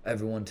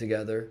everyone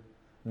together.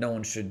 No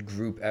one should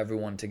group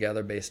everyone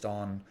together based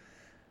on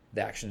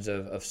the actions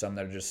of some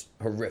that are just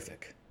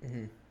horrific.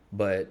 Mm-hmm.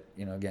 But,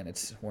 again,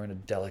 we're in a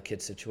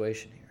delicate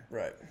situation here.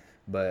 Right.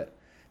 But,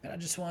 man, I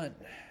just want...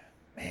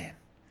 Man,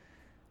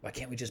 why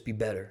can't we just be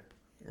better?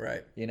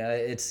 Right.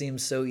 It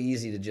seems so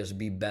easy to just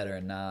be better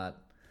and not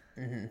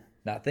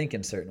think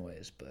in certain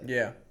ways. But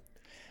yeah,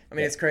 I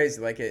mean, it's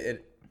crazy. Like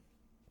it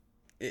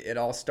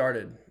all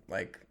started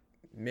like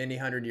many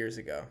hundred years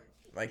ago.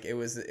 Like it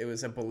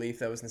was a belief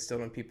that was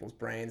instilled in people's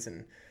brains,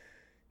 and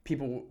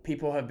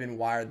people have been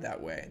wired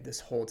that way this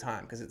whole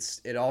time,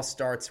 because it all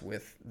starts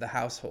with the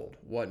household,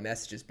 what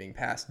message is being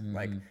passed. Mm-hmm.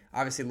 Like,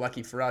 obviously,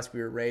 lucky for us, we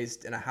were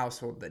raised in a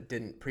household that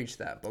didn't preach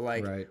that. But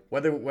like, right.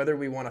 whether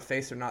we want to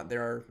face it or not,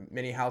 there are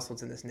many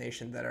households in this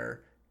nation that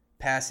are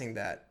passing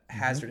that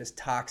hazardous,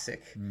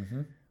 toxic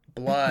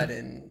blood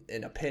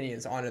and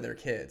opinions onto their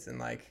kids, and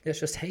like, it's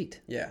just hate.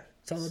 Yeah,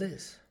 that's all it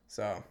is.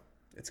 So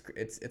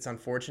it's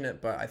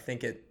unfortunate, but I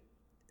think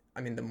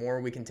the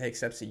more we can take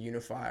steps to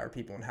unify our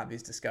people and have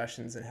these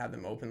discussions and have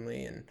them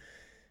openly and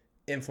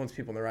influence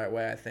people in the right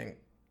way, I think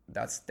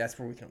that's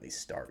where we can at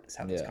least start, is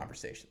have those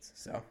conversations.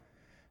 So,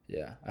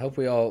 yeah, I hope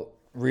we all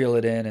reel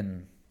it in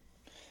and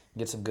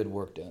get some good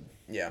work done.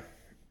 Yeah.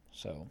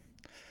 So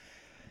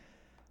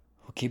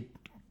we'll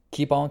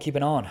keep on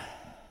keeping on.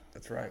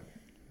 That's right.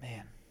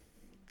 Man,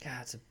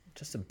 God, it's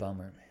just a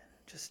bummer, man.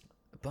 Just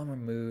a bummer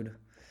mood.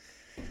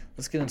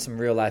 Let's get in some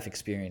real life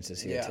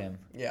experiences here, Tim.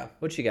 Yeah.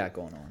 What you got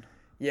going on?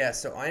 Yeah,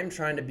 so I am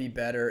trying to be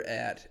better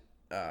at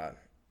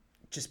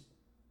just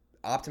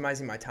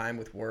optimizing my time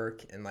with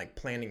work and like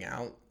planning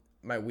out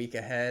my week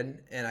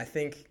ahead. And I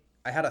think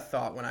I had a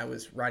thought when I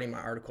was writing my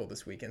article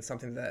this weekend,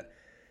 something that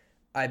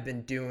I've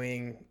been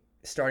doing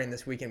starting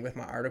this weekend with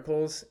my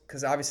articles,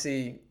 because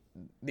obviously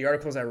the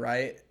articles I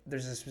write,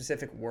 there's a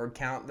specific word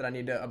count that I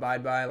need to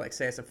abide by. Like,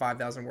 say it's a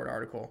 5,000 word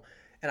article.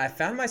 And I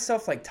found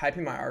myself like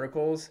typing my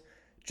articles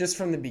just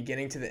from the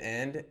beginning to the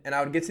end, and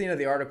I would get to the end of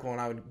the article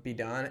and I would be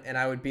done, and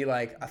I would be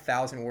like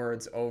 1,000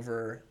 words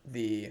over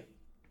the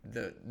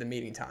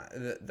meeting time,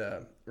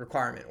 the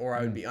requirement, or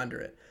I would be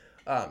under it.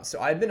 So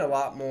I've been a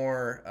lot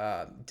more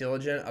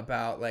diligent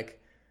about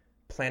like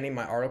planning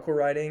my article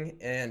writing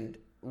and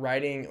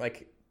writing,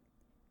 like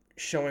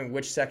showing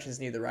which sections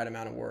need the right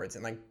amount of words,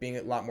 and like being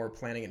a lot more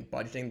planning and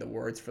budgeting the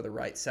words for the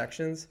right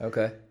sections.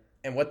 Okay.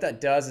 And what that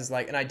does is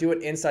like, and I do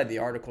it inside the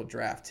article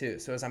draft too.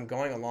 So as I'm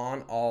going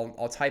along,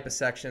 I'll type a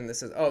section that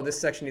says, oh, this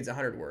section needs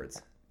 100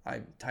 words.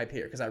 I type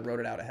here because I wrote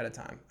it out ahead of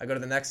time. I go to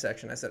the next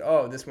section. I said,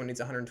 oh, this one needs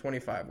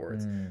 125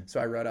 words. So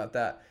I wrote out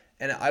that.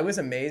 And I was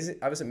amazed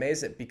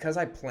that because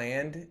I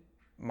planned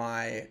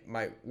my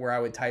where I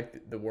would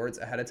type the words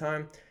ahead of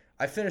time,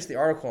 I finished the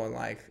article in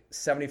like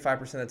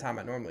 75% of the time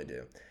I normally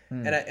do.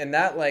 And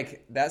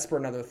that spurred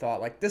another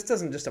thought. Like, this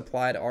doesn't just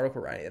apply to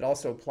article writing. It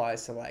also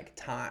applies to like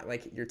time,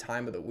 like your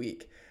time of the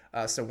week.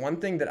 So one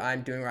thing that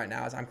I'm doing right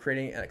now is I'm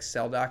creating an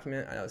Excel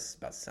document. I know this is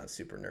about to sound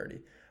super nerdy,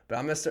 but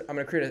I'm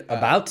gonna create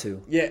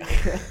Yeah.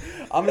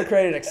 I'm gonna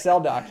create an Excel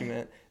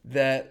document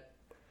that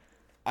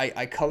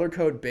I color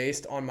code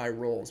based on my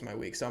roles my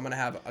week. So I'm gonna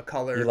have a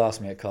color. You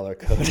lost me at color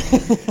code.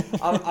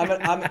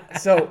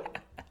 So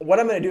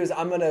what I'm gonna do is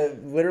I'm gonna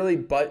literally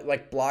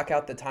block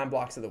out the time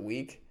blocks of the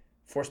week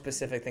for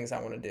specific things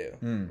I want to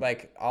do.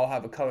 Like, I'll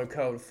have a color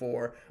code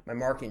for my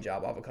marketing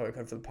job. I'll have a color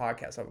code for the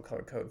podcast. I'll have a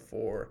color code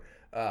for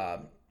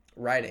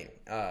writing.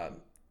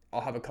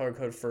 I'll have a color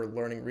code for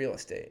learning real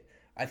estate.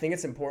 I think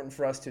it's important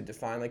for us to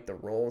define like the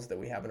roles that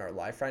we have in our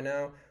life right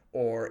now,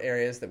 or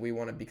areas that we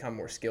want to become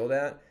more skilled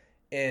at,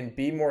 and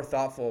be more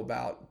thoughtful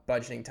about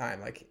budgeting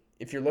time. Like,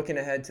 if you're looking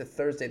ahead to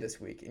Thursday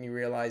this week and you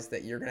realize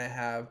that you're going to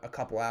have a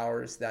couple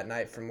hours that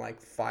night from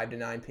like 5 to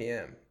 9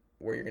 p.m.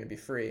 where you're going to be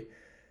free,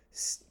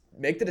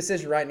 make the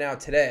decision right now,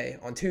 today,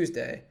 on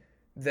Tuesday,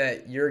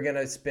 that you're going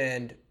to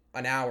spend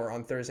an hour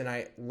on Thursday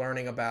night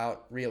learning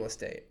about real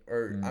estate.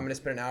 Or I'm going to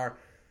spend an hour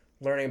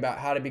learning about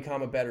how to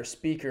become a better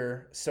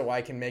speaker so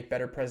I can make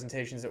better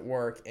presentations at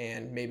work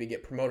and maybe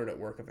get promoted at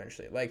work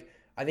eventually. Like,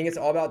 I think it's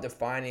all about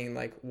defining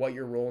like what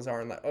your roles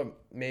are, and like, oh,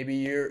 maybe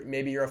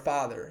you're a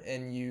father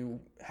and you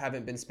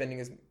haven't been spending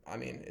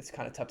it's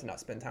kind of tough to not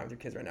spend time with your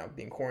kids right now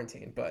being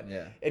quarantined. But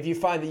if you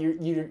find that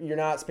you're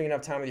not spending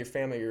enough time with your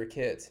family or your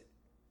kids,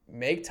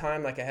 make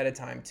time like ahead of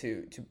time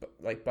to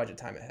like budget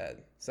time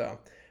ahead. So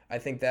I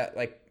think that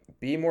like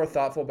be more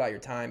thoughtful about your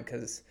time,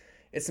 because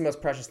it's the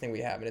most precious thing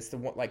we have, and it's the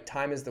one, like,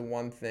 time is the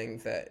one thing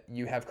that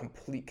you have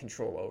complete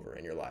control over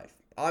in your life.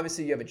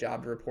 Obviously, you have a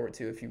job to report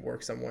to if you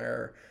work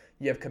somewhere,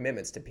 you have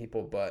commitments to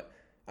people, but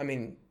I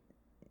mean,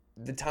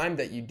 the time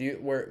that you do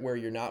where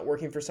you're not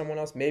working for someone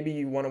else, maybe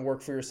you want to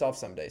work for yourself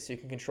someday so you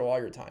can control all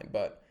your time.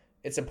 But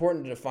it's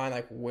important to define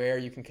like where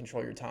you can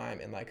control your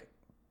time and like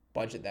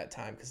budget that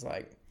time, because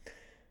like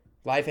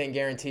life ain't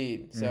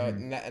guaranteed. So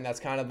and that's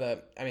kind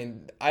of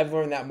I've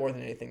learned that more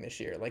than anything this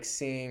year, like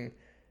seeing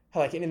how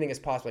like anything is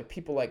possible. Like,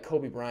 people like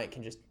Kobe Bryant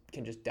can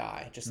just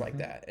die just like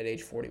that at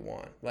age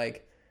 41.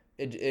 Like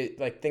it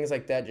like things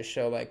like that just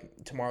show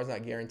like tomorrow's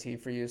not guaranteed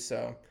for you.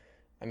 So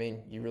I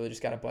mean, you really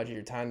just got to budget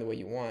your time the way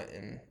you want,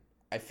 and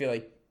I feel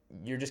like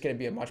you're just going to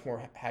be a much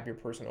more happier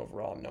person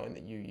overall knowing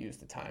that you use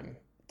the time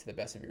to the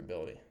best of your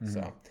ability.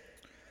 So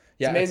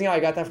it's amazing how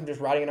I got that from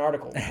just writing an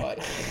article.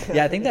 But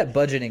yeah, I think that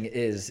budgeting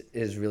is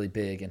really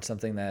big and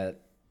something that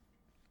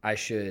I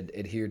should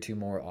adhere to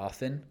more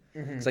often.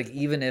 It's like,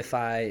 even if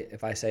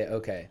I say,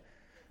 okay,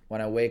 when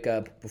I wake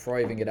up, before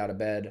I even get out of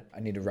bed, I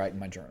need to write in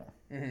my journal.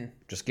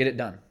 Just get it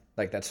done.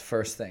 Like, that's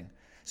first thing.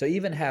 So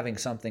even having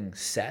something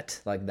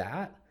set like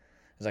that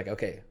is like,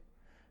 okay,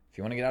 if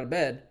you want to get out of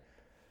bed,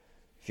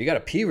 if you got to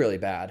pee really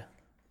bad,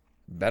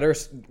 better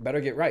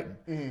get writing.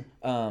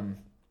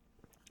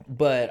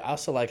 But I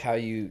also like how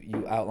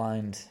you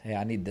outlined, hey,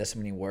 I need this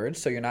many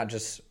words. So you're not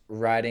just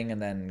writing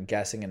and then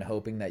guessing and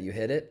hoping that you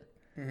hit it.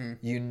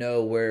 You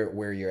know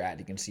where you're at.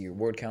 You can see your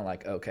word count,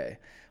 like, okay,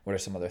 what are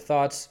some other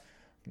thoughts?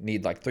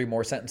 Need like 3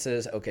 more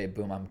sentences. Okay,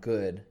 boom, I'm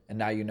good. And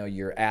now you know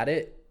you're at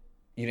it.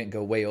 You didn't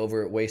go way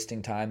over it,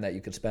 wasting time that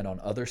you could spend on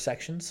other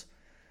sections.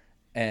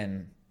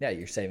 And yeah,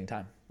 you're saving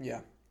time.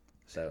 Yeah.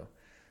 So,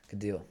 good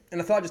deal. And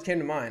a thought just came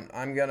to mind.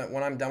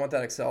 When I'm done with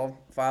that Excel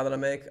file that I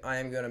make, I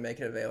am gonna make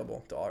it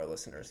available to all our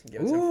listeners. And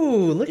give it to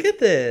them look at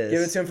this.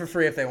 Give it to them for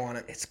free if they want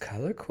it. It's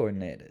color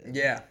coordinated.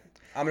 Yeah.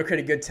 I'm gonna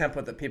create a good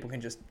template that people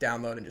can just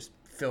download and just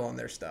fill on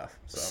their stuff.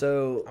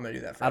 So I'm gonna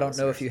do that for I don't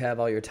know if you have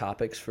all your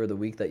topics for the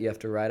week that you have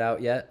to write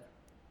out yet,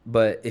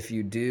 but if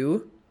you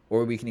do,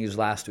 or we can use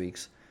last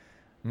week's,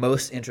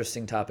 most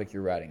interesting topic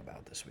you're writing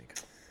about this week.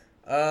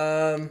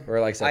 Or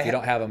like I said, if you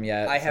don't have them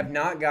yet. I have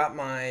not got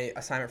my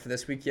assignment for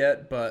this week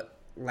yet, but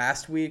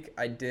last week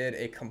I did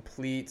a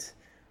complete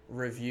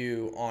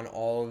review on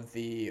all of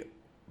the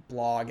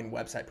blog and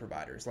website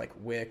providers like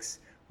Wix,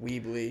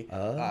 Weebly,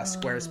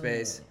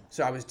 Squarespace.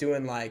 So I was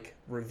doing like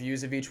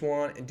reviews of each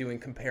one and doing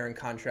compare and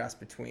contrast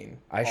between.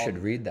 I should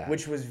read that.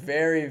 Which was a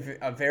very,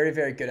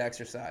 very good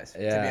exercise, to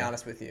be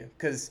honest with you.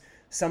 Because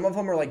some of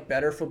them are like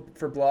better for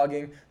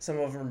blogging. Some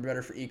of them are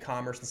better for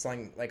e-commerce and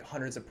selling like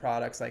hundreds of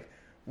products. Like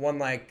one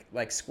like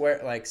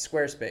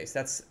Squarespace,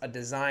 that's a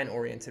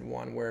design-oriented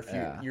one where if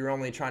you're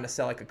only trying to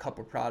sell like a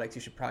couple products,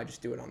 you should probably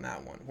just do it on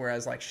that one.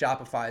 Whereas like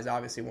Shopify is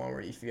obviously one where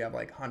if you have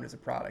like hundreds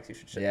of products, you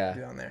should do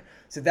it on there.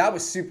 So that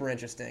was super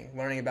interesting,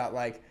 learning about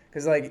like,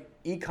 because like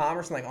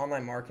e-commerce and like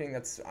online marketing,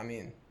 that's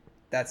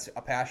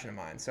a passion of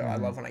mine. So I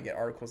love when I get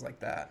articles like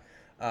that.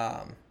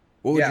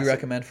 What would you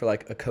recommend for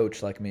like a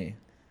coach like me?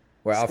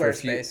 Where I offer a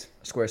few Squarespace.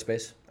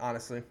 Squarespace.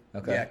 Honestly.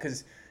 Okay. Yeah,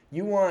 because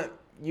you want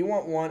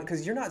one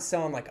because you're not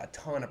selling like a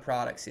ton of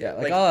products Yeah, yet.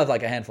 like I'll have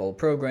like a handful of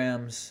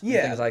programs, and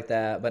Yeah. things like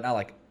that, but not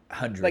like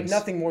hundreds. like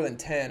nothing more than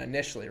 10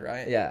 initially,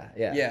 right? Yeah,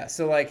 yeah. Yeah.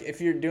 So like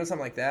if you're doing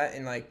something like that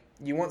and like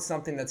you want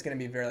something that's going to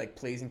be very like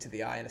pleasing to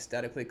the eye and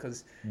aesthetically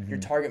because your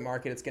target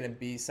market is going to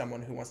be someone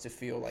who wants to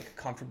feel like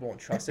comfortable and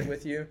trusted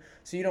with you.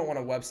 So you don't want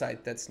a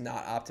website that's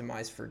not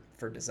optimized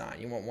for design.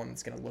 You want one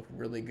that's going to look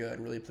really good,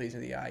 really pleasing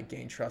to the eye,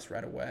 gain trust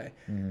right away.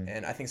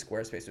 And I think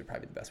Squarespace would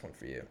probably be the best one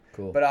for you.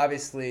 Cool. But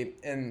obviously,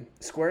 and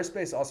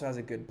Squarespace also has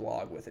a good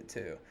blog with it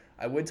too.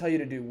 I would tell you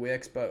to do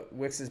Wix, but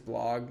Wix's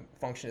blog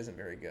function isn't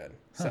very good.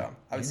 So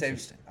I would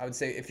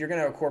say if you're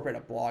going to incorporate a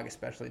blog,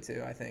 especially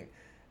too, I think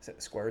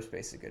Squarespace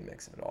is a good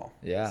mix of it all.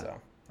 Yeah. So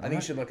I think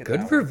you should look at Good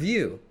that one.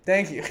 review.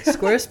 Thank you.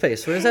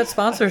 Squarespace, where's that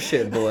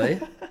sponsorship,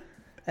 boy?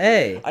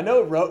 Hey, I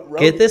know Rogan.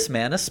 get this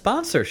man a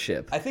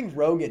sponsorship. I think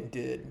Rogan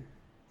did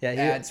Yeah,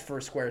 ads for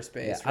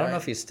Squarespace. yeah. Right? I don't know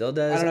if he still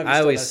does. I don't know if he I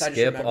still always does. I just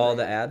skip remember- all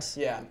the ads.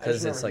 Yeah, I just because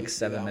it's remember he like used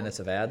to do 7 that minutes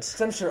of ads.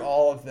 So I'm sure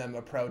all of them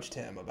approached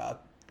him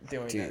about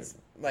doing Dude, this.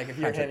 Like if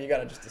you're him, you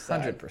gotta just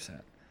decide. 100%.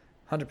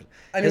 100%.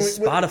 I mean, His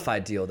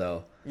Spotify deal,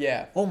 though.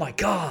 Yeah. Oh my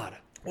God.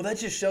 Well, that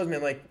just shows me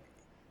like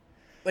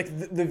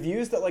the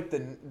views that like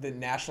the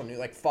national news,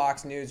 like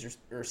Fox News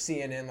or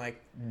CNN,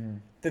 like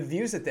the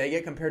views that they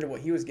get compared to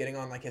what he was getting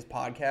on like his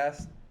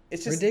podcast,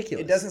 it's just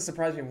ridiculous. It doesn't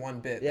surprise me one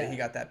bit Yeah. that he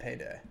got that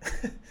payday.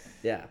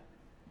 Yeah.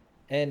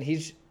 And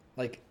he's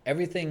like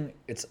everything,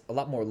 it's a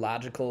lot more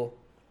logical.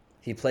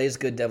 He plays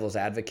good devil's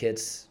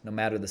advocates, no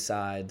matter the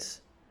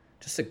sides.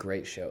 Just a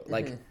great show.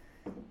 Like,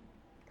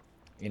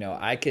 you know,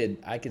 I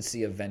could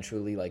see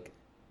eventually like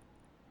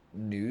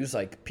news,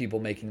 like people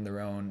making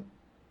their own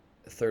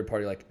third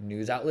party like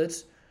news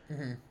outlets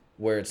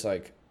where it's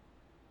like,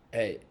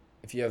 hey,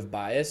 if you have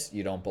bias,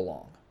 you don't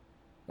belong.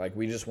 Like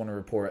we just want to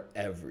report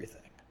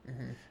everything.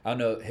 I don't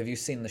know. Have you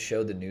seen the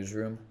show The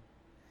Newsroom?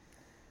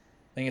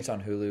 I think it's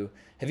on Hulu.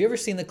 Have you ever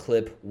seen the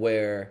clip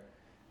where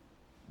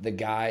the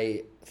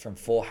guy from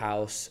Full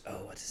House,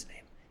 oh, what's his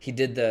name? He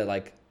did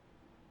the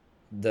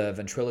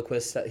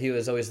ventriloquist. He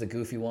was always the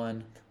goofy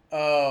one. The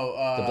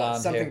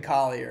blonde something hair.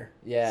 Collier.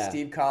 Yeah.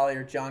 Steve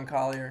Collier, John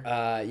Collier,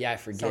 Yeah, I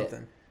forget.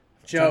 something.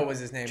 Joe was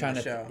his name in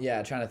the show.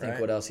 Yeah, trying to think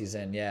right? what else he's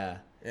in. Yeah.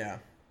 Yeah.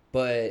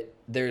 But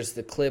there's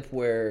the clip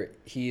where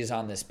he's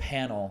on this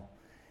panel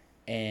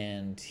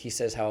and he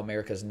says how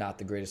America is not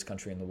the greatest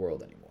country in the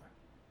world anymore.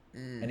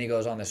 And he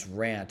goes on this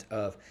rant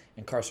of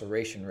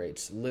incarceration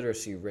rates,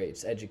 literacy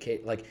rates,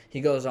 like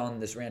he goes on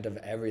this rant of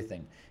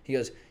everything. He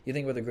goes, you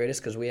think we're the greatest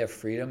because we have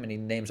freedom? And he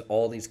names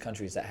all these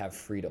countries that have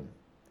freedom.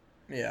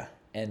 Yeah.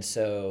 And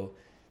so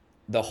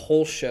the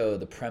whole show,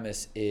 the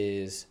premise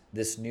is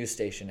this news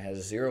station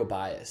has zero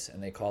bias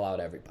and they call out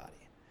everybody.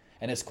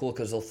 And it's cool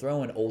because they'll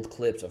throw in old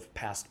clips of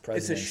past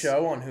presidents. It's a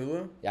show on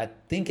Hulu? I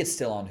think it's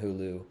still on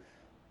Hulu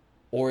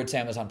or it's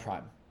Amazon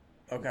Prime.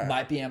 Okay.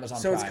 Might be Amazon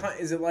So Prime.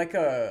 is it like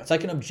a... It's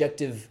like an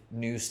objective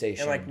news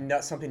station. And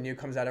like something new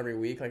comes out every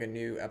week, like a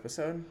new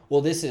episode? Well,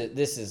 this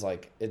is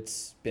like,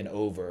 it's been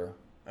over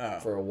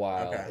for a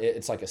while. okay.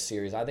 It's like a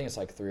series. I think it's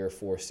like 3 or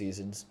 4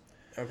 seasons.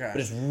 Okay.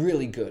 But it's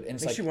really good. And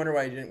it's Makes like, you wonder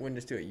why you wouldn't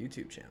just do a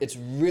YouTube channel. it's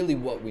really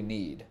what we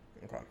need.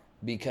 Okay.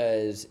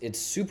 Because it's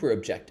super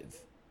objective.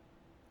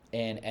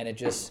 And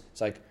it's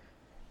like,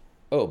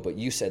 oh, but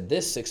you said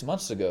this 6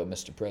 months ago,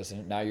 Mr.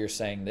 President. Now you're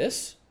saying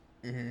this?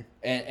 Mm-hmm.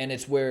 And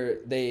it's where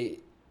they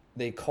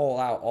call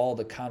out all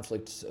the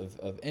conflicts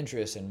of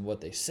interest and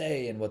what they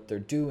say and what they're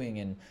doing.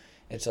 And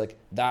it's like,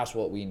 that's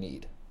what we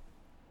need.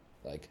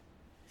 Like,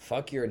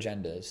 fuck your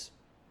agendas.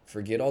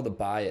 Forget all the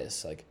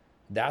bias. Like,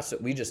 that's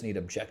what we just need,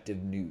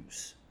 objective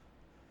news.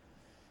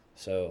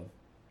 So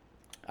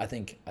I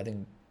think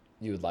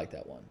you would like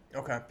that one.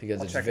 Okay. Because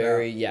I'll it's check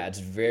it's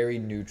very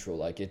neutral.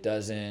 Like it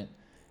doesn't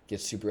get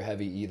super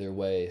heavy either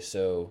way.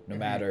 So no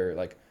matter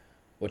like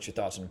what your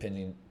thoughts and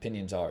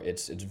opinions are,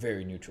 it's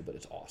very neutral, but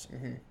it's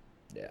awesome.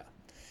 Yeah.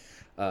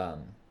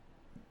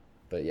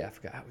 But yeah, I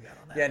forgot how we got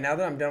on that. Yeah, now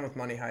that I'm done with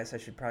Money Heist,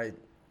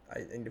 I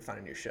need to find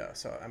a new show,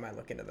 so I might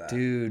look into that.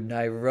 Dude,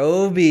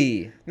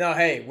 Nairobi. No,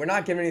 hey, we're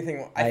not giving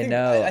anything. I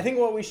know. I think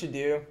what we should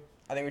do,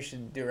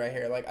 right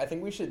here. Like, I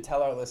think we should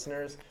tell our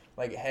listeners,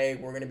 like, hey,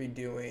 we're going to be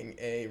doing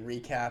a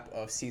recap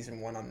of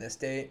season 1 on this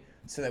date,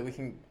 so that we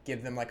can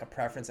give them like a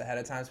preference ahead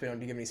of time, so we don't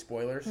give any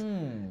spoilers.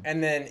 And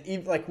then,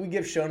 like, we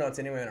give show notes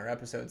anyway in our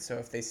episodes, so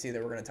if they see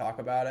that we're going to talk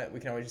about it, we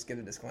can always just give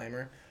the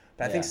disclaimer.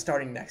 But I think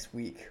starting next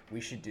week,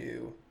 we should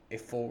do a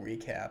full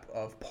recap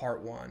of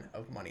part 1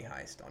 of Money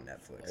Heist on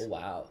Netflix. Oh,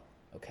 wow.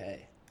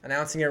 Okay.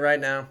 Announcing it right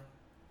now.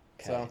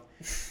 Okay.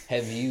 So.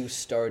 Have you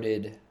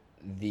started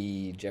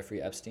the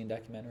Jeffrey Epstein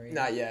documentary?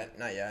 Not yet.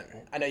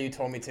 I know you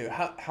told me to.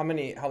 How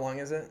long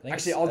is it?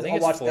 Actually, I'll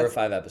watch 4 or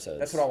 5 episodes.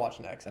 That's what I'll watch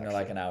next. And they're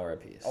like an hour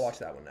apiece. I'll watch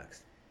that one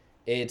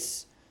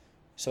next.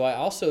 So I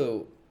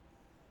also,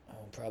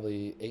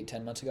 probably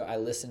 8-10 months ago, I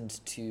listened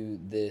to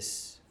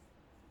this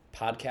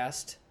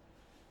podcast.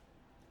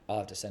 I'll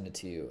have to send it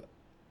to you.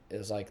 It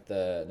was like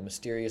the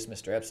Mysterious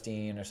Mr.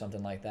 Epstein or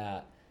something like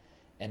that.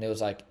 And it was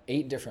like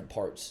 8 different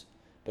parts.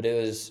 but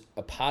it was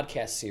a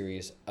podcast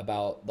series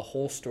about the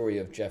whole story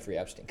of Jeffrey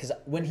Epstein. Because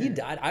when he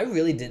died, I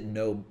really didn't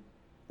know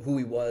who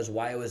he was,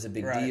 why it was a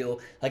big deal.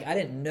 Like, I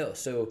didn't know.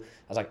 So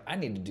I was like, I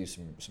need to do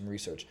some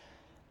research.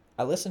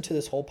 I listened to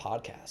this whole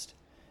podcast,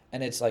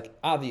 and it's like,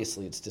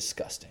 obviously it's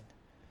disgusting,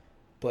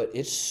 but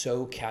it's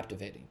so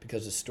captivating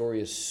because the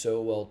story is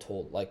so well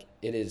told. Like,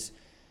 it's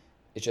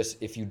just,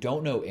 if you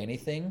don't know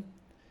anything,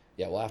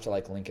 yeah, we'll have to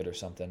like link it or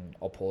something.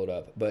 I'll pull it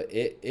up. But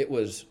it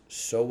was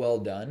so well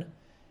done.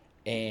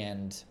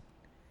 And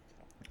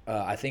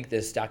I think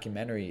this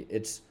documentary,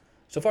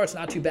 so far it's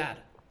not too bad.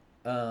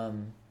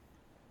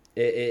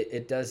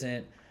 It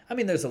doesn't, I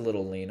mean, there's a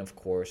little lean, of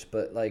course,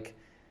 but like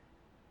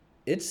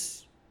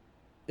it's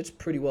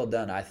pretty well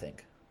done, I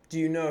think. Do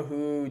you know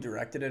who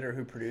directed it or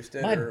who produced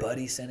it? My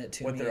buddy sent it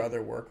to me. What their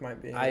other work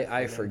might be?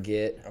 I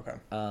forget. Okay,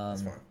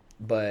 that's fine.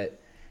 But,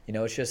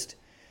 it's just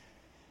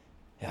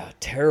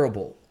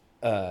terrible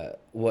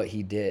what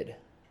he did.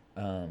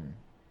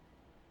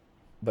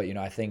 But,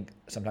 I think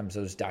sometimes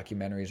those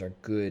documentaries are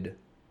good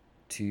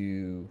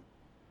to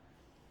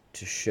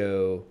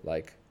show,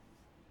 like,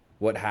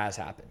 what has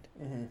happened.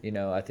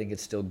 Mm-hmm. I think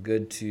it's still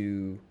good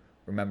to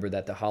remember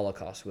that the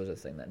Holocaust was a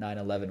thing, that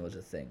 9/11 was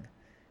a thing,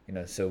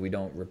 so we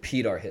don't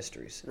repeat our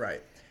histories.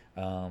 Right.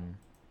 And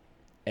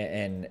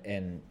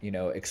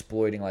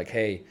exploiting, like,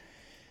 hey,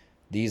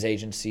 these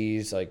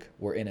agencies, like,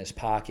 were in his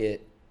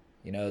pocket.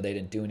 They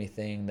didn't do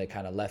anything. They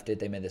kind of left it.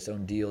 They made this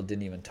own deal,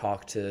 didn't even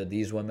talk to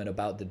these women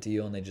about the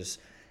deal, and they just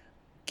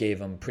gave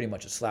them pretty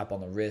much a slap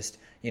on the wrist.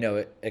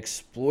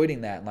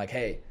 Exploiting that and like,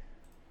 hey,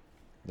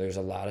 there's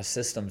a lot of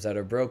systems that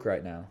are broke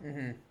right now.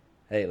 Mm-hmm.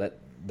 Hey,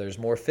 there's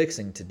more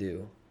fixing to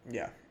do.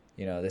 Yeah.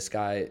 This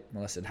guy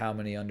molested how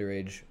many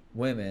underage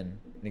women,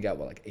 and he got,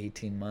 like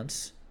 18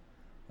 months?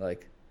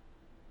 Like,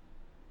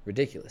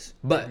 ridiculous.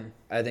 But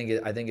I think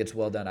it's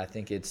well done. I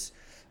think it's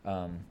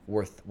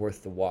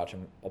worth the watch.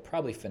 And I'll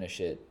probably finish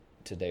it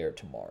today or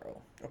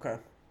tomorrow. Okay.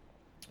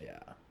 Yeah.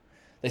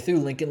 They threw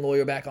Lincoln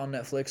Lawyer back on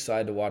Netflix, so I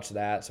had to watch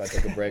that. So I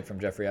took a break from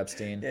Jeffrey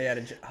Epstein. Yeah, you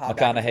had to hop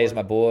back. McConaughey's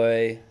my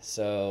boy,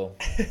 so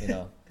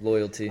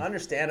loyalty.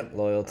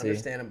 Understandable.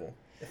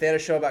 If they had a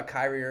show about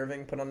Kyrie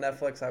Irving put on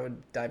Netflix, I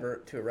would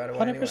divert to it right away.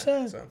 100%. Anyway,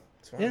 so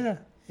it's fine.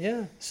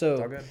 Yeah. So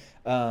it's all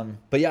good.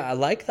 But yeah, I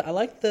like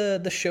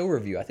the show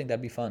review. I think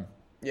that'd be fun.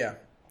 Yeah.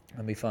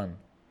 That'd be fun.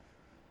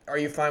 Are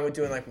you fine with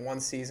doing like one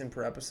season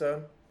per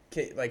episode?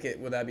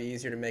 Would that be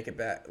easier to make it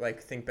back?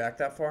 Like, think back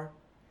that far?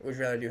 Or would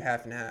you rather do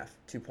half and half,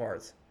 2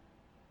 parts?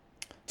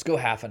 Let's go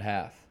half and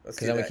half,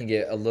 because then we can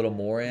get a little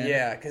more in.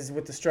 Yeah, because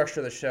with the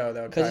structure of the show,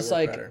 that would probably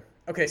work better.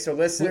 Okay, so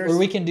listeners, or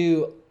we can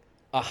do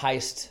a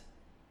heist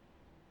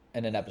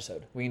in an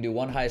episode. We can do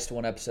one heist,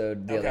 one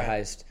episode, the other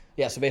heist.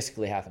 Yeah, so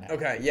basically half and half.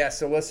 Okay, yeah.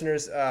 So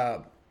listeners,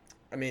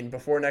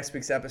 before next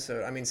week's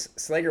episode,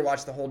 Slager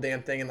watched the whole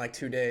damn thing in like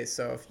 2 days.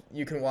 So if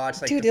you can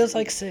watch it was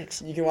like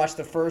 6. You can watch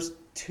the first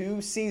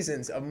 2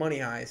 seasons of Money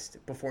Heist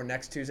before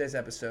next Tuesday's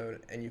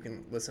episode, and you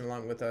can listen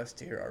along with us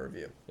to hear our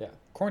review. Yeah,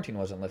 quarantine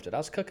wasn't lifted. I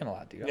was cooking a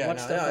lot, dude. I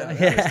understand.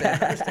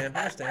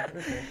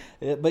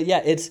 Yeah, but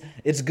yeah,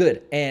 it's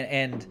good,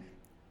 and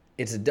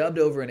it's dubbed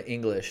over in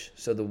English,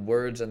 so the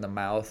words and the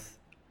mouth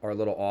are a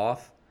little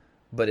off,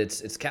 but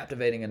it's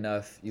captivating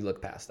enough. You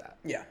look past that.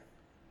 Yeah.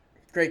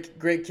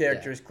 Great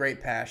characters,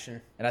 great passion.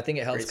 And I think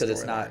it helps because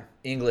it's not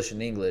English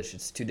and English.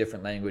 It's 2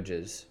 different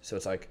languages. So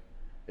it's like,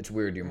 it's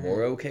weird. You're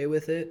more okay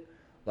with it.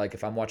 Like,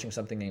 if I'm watching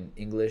something in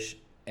English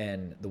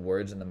and the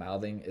words and the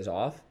mouthing is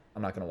off,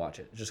 I'm not going to watch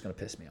it. It's just going to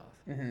piss me off.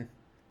 Mm-hmm.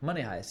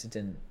 Money Heist, I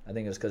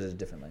think it was because it's a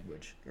different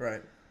language.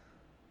 Right.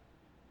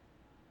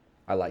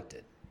 I liked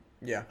it.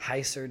 Yeah.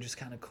 Heists are just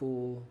kind of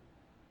cool.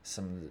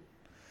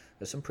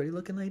 There's some pretty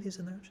looking ladies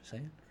in there, just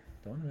saying.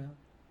 Throwing it out.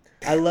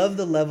 I love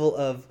the level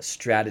of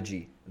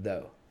strategy,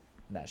 though,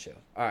 in that show.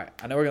 All right,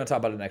 I know we're going to talk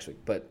about it next week,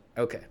 but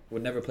okay.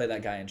 Would never play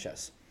that guy in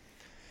chess.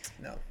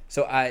 No.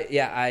 So I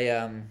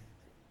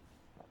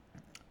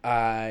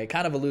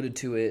kind of alluded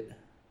to it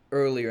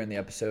earlier in the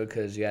episode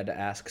because you had to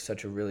ask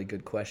such a really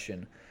good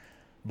question.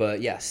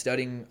 But yeah,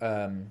 studying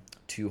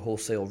to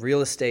wholesale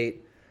real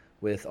estate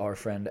with our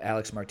friend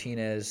Alex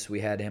Martinez. We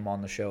had him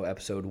on the show,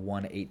 episode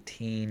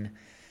 118.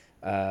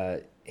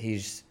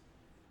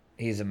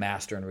 He's a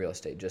master in real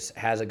estate, just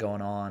has it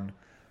going on,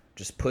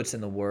 just puts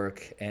in the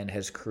work, and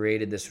has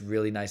created this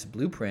really nice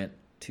blueprint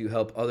to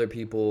help other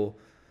people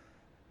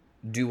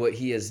do what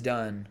he has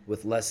done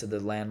with less of the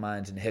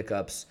landmines and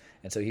hiccups.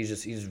 And so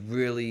he's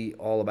really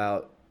all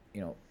about,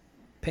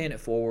 paying it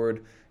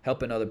forward,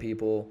 helping other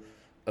people.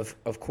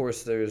 Of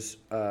course, there's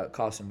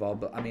costs involved,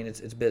 but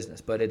it's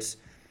business. But it's,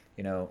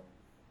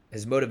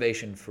 his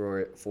motivation for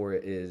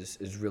it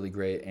is really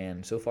great,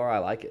 and so far I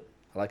like it.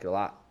 I like it a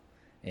lot,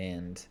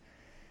 and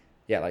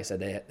yeah, like I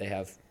said, they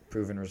have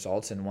proven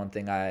results. And one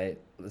thing I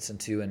listened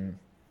to in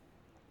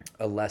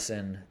a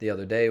lesson the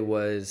other day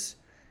was,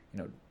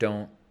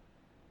 don't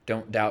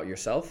doubt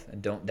yourself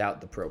and don't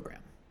doubt the program.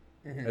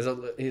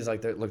 Mm-hmm. He's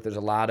like, look, there's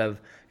a lot of,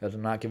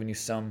 I'm not giving you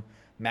some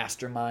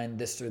mastermind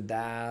this or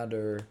that,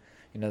 or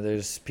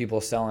there's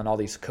people selling all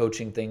these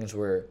coaching things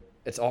where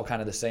it's all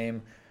kind of the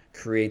same.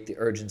 create the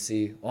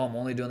urgency. Oh, I'm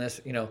only doing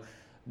this,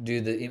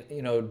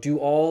 do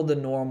all the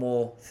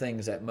normal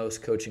things that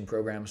most coaching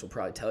programs will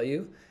probably tell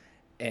you.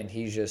 And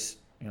he's just,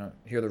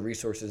 here are the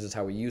resources, this is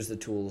how we use the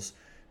tools.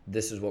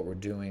 This is what we're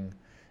doing.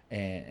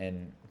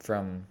 And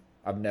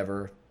I've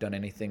never done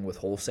anything with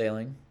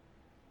wholesaling,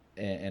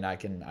 and I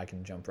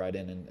can jump right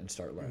in and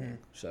start learning.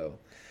 So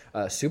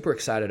super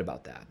excited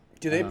about that.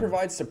 Do they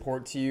provide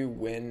support to you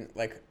when,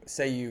 like,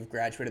 say you've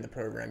graduated the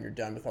program, you're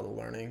done with all the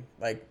learning,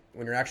 like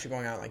when you're actually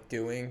going out and like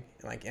doing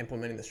and like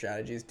implementing the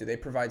strategies, do they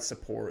provide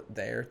support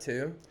there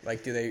too?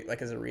 Like, do they,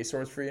 like, as a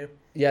resource for you?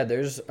 Yeah,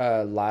 there's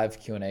live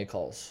Q&A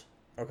calls.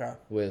 Okay.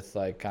 With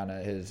like kind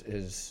of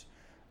his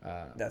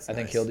That's I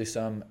think nice. he'll do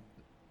some.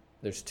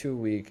 There's 2 a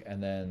week,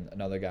 and then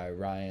another guy,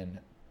 Ryan,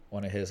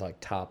 one of his like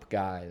top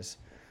guys,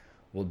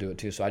 will do it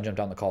too. So I jumped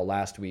on the call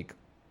last week.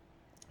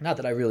 Not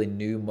that I really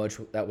knew much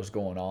that was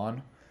going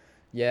on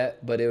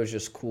yet, but it was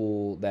just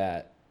cool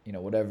that,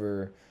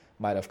 whatever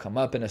might have come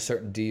up in a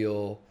certain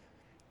deal,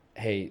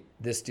 hey,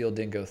 this deal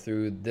didn't go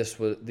through.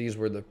 These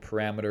were the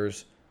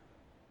parameters.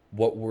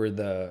 What were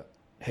the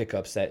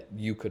hiccups that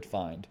you could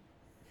find?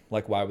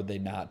 Like, why would they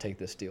not take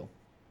this deal?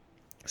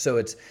 So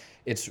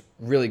it's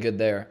really good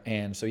there.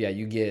 And so, yeah,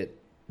 you get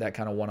that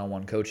kind of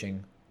one-on-one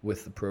coaching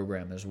with the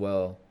program as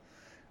well,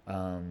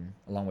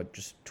 along with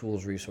just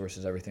tools,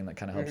 resources, everything that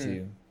kind of helps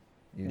you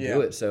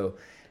do it. So,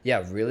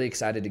 yeah, really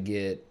excited to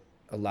get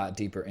a lot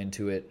deeper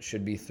into it.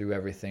 Should be through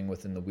everything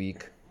within the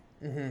week,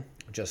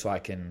 just so I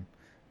can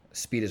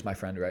speed is my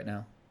friend right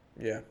now.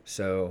 Yeah.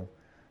 So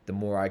the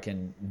more I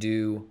can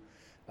do,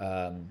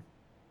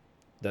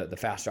 the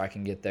faster I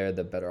can get there,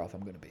 the better off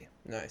I'm going to be.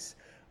 Nice.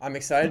 I'm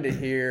excited to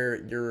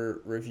hear your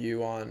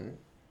review on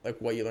like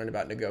what you learned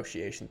about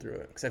negotiation through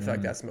it, because I feel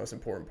like that's the most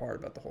important part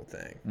about the whole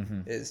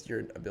thing is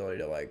your ability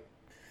to like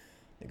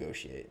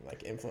negotiate,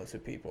 like influence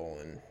with people,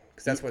 and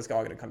because that's what it's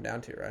all going to come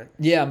down to, right?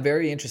 Yeah, I'm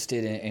very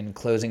interested in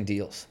closing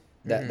deals.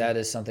 That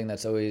is something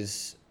that's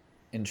always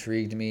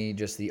intrigued me,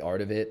 just the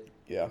art of it.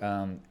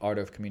 Yeah. Art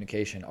of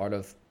communication, art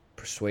of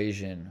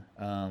persuasion.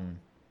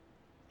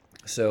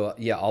 So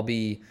yeah, I'll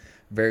be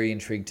very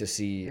intrigued to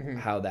see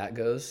how that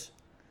goes.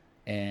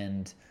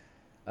 And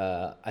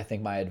I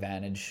think my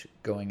advantage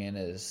going in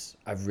is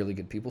I have really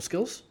good people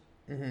skills,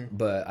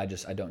 but I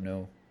don't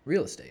know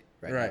real estate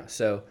right now.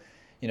 So,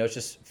 it's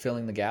just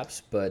filling the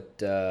gaps,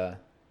 but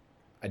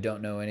I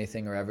don't know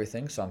anything or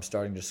everything. So I'm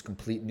starting just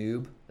complete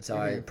noob. That's how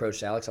I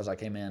approached Alex. I was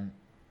like, hey man,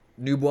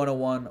 noob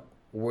 101,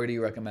 where do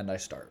you recommend I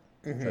start?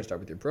 Should I start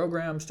with your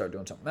program, start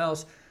doing something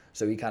else?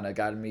 So he kind of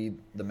guided me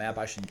the map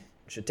I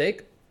should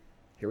take.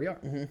 Here we are.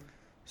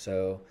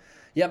 So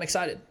yeah, I'm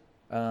excited.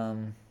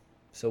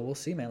 So we'll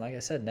see, man. Like I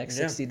said, next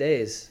 60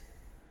 days,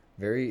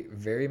 very,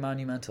 very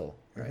monumental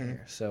right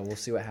here. So we'll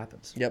see what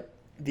happens. Yep.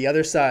 The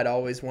other side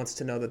always wants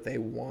to know that they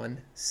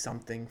won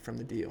something from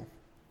the deal.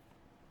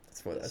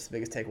 That's the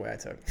biggest takeaway I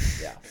took.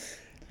 Yeah.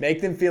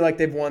 Make them feel like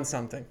they've won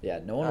something. Yeah.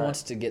 No one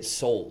wants to get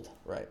sold.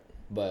 Right.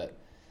 But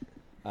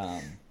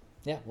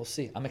yeah, we'll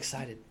see. I'm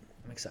excited.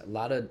 A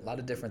lot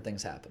of different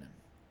things happening.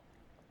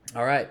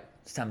 All right.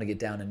 It's time to get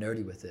down and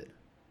nerdy with it.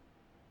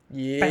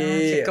 Yeah.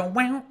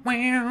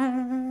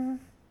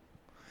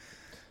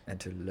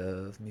 Enter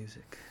love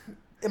music.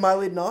 Am I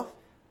leading off?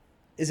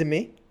 Is it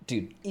me?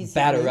 Dude,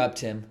 batter up,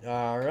 Tim.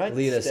 All right.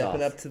 Lead us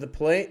Stepping off. up to the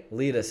plate.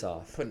 Lead us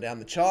off. Putting down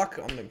the chalk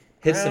on the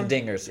Hit some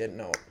ground.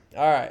 dingers.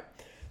 All right.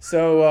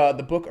 So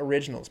the book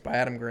Originals by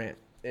Adam Grant.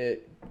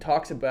 It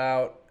talks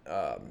about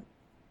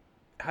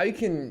how you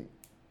can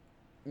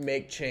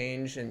make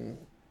change in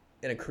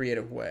a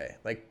creative way,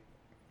 like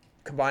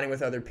combining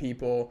with other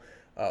people,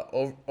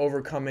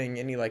 overcoming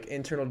any like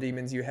internal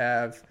demons you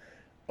have,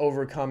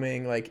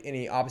 overcoming like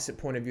any opposite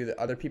point of view that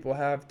other people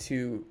have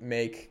to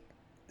make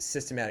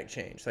systematic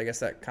change. So I guess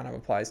that kind of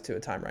applies to a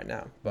time right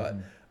now. But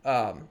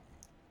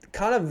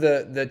kind of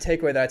the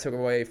takeaway that I took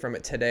away from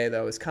it today,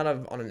 though, is kind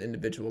of on an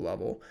individual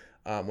level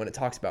when it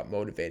talks about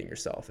motivating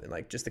yourself and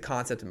like just the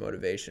concept of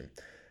motivation.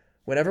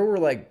 Whenever we're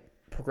like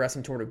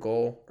progressing toward a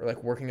goal or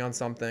like working on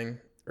something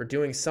or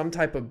doing some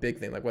type of big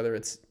thing, like whether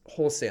it's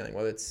wholesaling,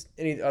 whether it's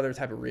any other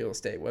type of real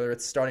estate, whether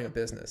it's starting a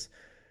business,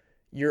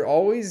 you're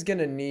always going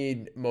to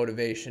need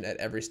motivation at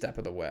every step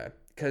of the way,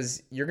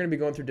 because you're going to be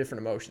going through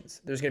different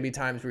emotions. There's going to be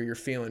times where you're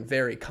feeling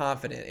very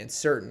confident and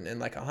certain and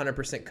like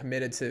 100%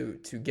 committed to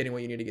getting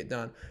what you need to get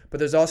done. But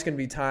there's also going to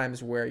be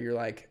times where you're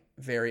like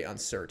very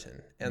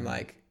uncertain and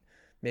like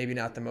maybe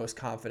not the most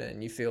confident,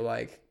 and you feel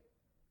like,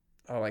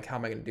 oh, like, how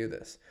am I going to do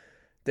this?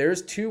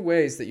 There's 2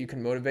 ways that you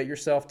can motivate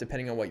yourself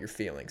depending on what you're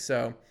feeling.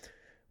 So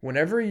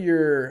whenever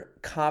you're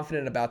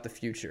confident about the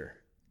future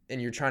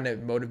and you're trying to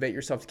motivate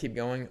yourself to keep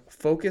going,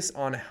 focus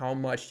on how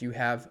much you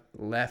have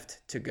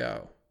left to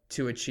go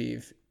to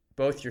achieve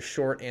both your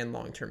short and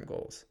long-term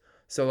goals.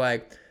 So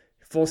like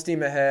full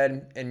steam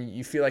ahead and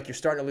you feel like you're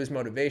starting to lose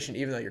motivation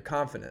even though you're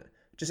confident,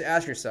 just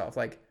ask yourself,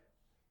 like,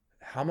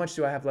 how much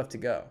do I have left to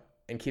go?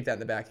 And keep that in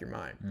the back of your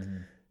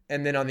mind.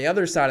 And then on the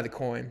other side of the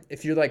coin,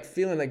 if you're like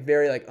feeling like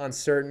very like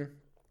uncertain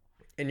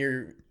and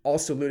you're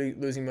also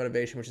losing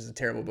motivation, which is a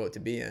terrible boat to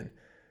be in,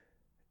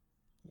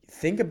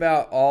 think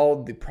about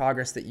all the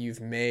progress that you've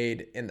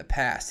made in the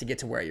past to get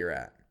to where you're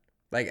at.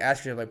 Like,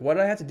 ask yourself, like, what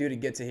did I have to do to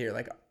get to here?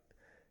 Like,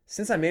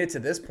 since I made it to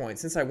this point,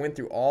 since I went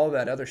through all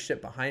that other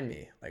shit behind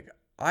me, like,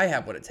 I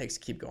have what it takes to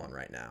keep going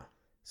right now.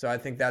 So I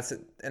think that's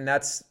it. And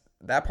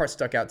that part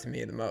stuck out to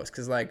me the most.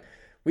 Cause like,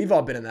 we've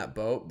all been in that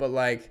boat, but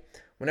like,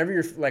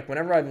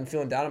 whenever I've been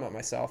feeling down about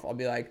myself, I'll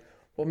be like,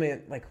 well,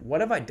 man, like,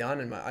 what have I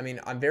done I mean,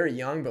 I'm very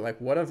young, but like,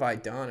 what have I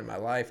done in my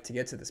life to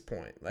get to this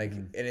point? Like,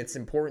 and it's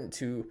important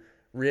to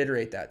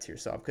reiterate that to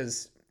yourself,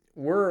 because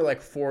we're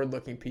like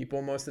forward-looking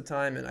people most of the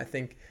time. And I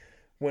think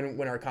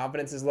when our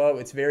confidence is low,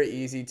 it's very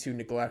easy to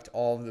neglect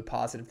all of the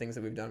positive things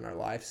that we've done in our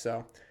life.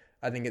 So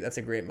I think that's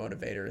a great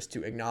motivator, is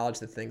to acknowledge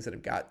the things that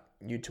have got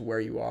you to where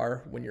you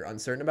are when you're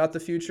uncertain about the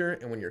future.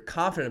 And when you're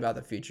confident about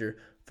the future,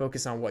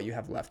 focus on what you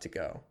have left to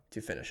go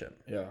to finish it.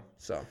 Yeah.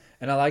 So,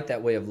 and I like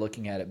that way of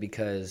looking at it,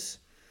 because,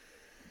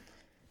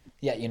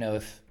 yeah, you know,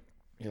 if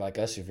you're like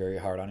us, you're very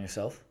hard on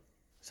yourself,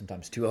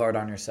 sometimes too hard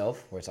on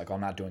yourself, where it's like, oh,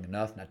 I'm not doing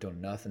enough.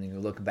 And then you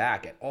look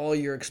back at all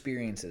your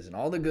experiences and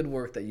all the good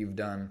work that you've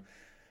done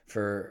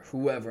for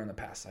whoever in the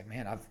past. Like,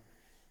 man,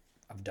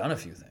 I've done a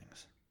few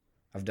things.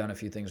 I've done a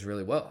few things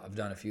really well. I've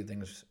done a few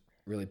things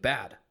really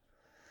bad.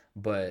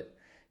 But,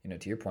 you know,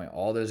 to your point,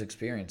 all those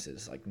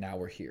experiences, like, now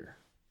we're here.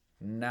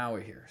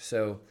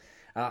 So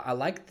I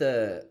like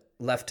the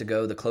left to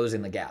go, the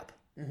closing the gap.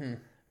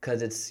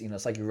 Because it's, you know,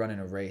 it's like you're running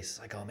a race.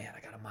 Like, oh man, I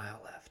got a mile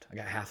left. I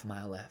got half a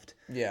mile left.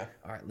 Yeah.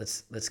 All right,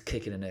 let's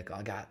kick it a nickel.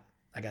 I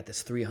got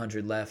this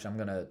 300 left. I'm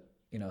gonna,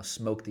 you know,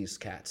 smoke these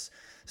cats.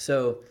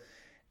 So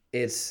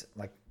it's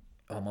like,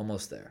 oh, I'm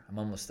almost there.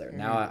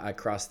 Now I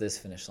crossed this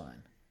finish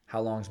line.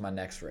 How long's my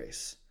next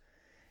race?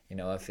 You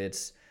know, if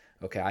it's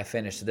okay, I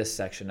finished this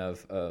section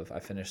of I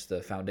finished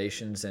the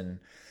foundations and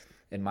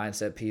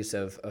mindset piece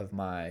of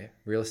my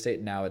real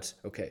estate. Now it's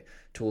okay,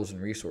 tools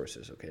and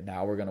resources. Okay,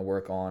 now we're gonna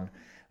work on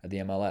the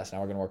MLS.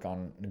 Now we're gonna work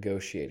on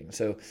negotiating.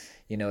 So,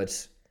 you know,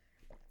 it's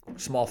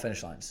small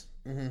finish lines.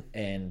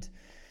 And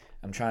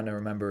I'm trying to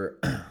remember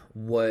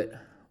what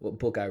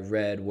book I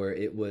read where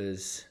it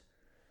was,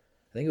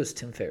 I think it was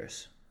Tim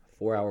Ferriss,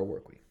 4-Hour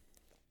Workweek,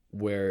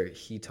 where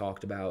he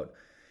talked about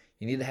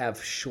you need to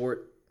have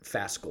short,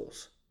 fast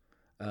goals.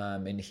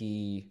 And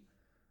he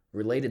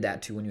related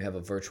that to when you have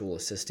a virtual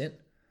assistant,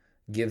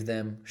 give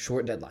them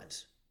short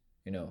deadlines.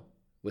 You know,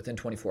 within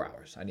 24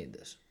 hours, I need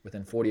this.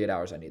 Within 48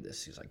 hours, I need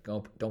this. He's like,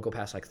 don't go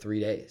past like 3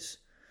 days,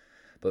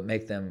 but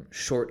make them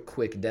short,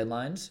 quick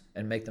deadlines,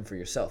 and make them for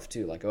yourself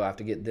too. Like, oh, I have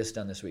to get this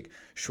done this week.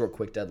 Short,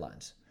 quick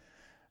deadlines.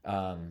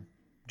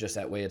 Just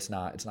that way, it's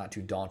not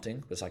too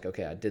daunting. It's like,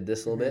 okay, I did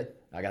this a little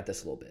bit. I got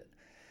this a little bit.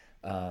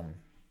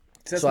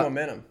 It's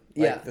momentum.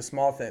 Like, the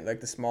small thing,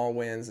 like the small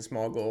wins, the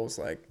small goals,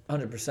 like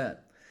 100%.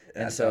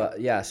 And so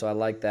I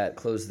like that.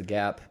 Close the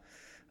gap.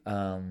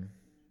 And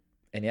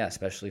yeah,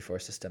 especially for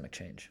systemic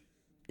change.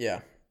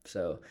 Yeah.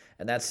 So,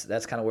 and that's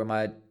kind of where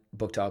my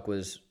book talk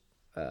was,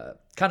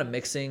 kind of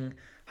mixing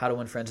how to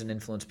win friends and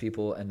influence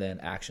people, and then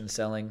action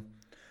selling,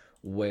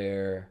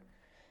 where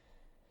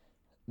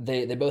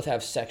they both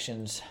have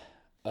sections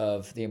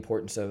of the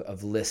importance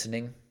of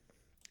listening.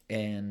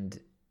 And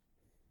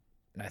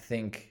I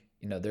think,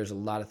 you know, there's a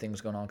lot of things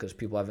going on because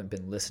people haven't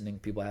been listening.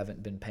 People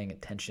haven't been paying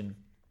attention.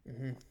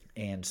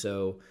 And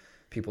so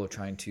people are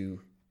trying to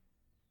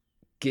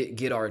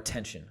get our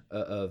attention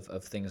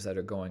of things that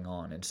are going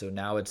on. And so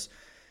now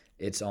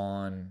it's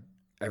on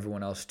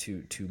everyone else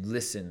to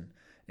listen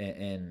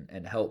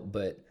and help.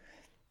 But,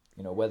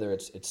 you know, whether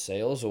it's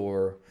sales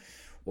or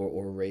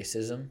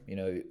racism, you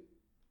know,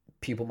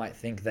 people might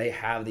think they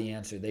have the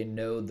answer. They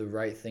know the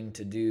right thing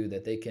to do,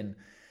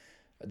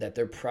 that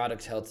their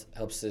product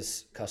helps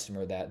this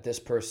customer, that this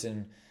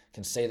person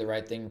can say the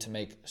right thing to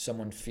make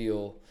someone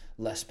feel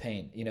less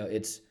pain. You know,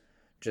 it's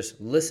just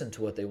listen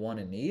to what they want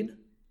and need,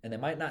 and they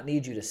might not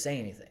need you to say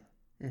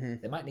anything.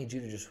 They might need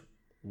you to just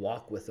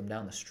walk with them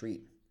down the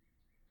street.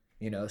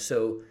 You know,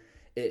 so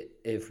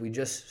if we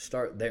just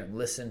start there and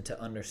listen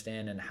to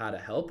understand and how to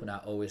help,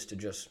 not always to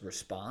just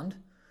respond,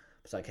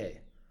 it's like, hey,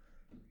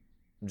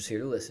 I'm just here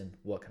to listen.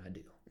 What can I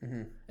do?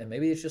 And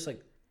maybe it's just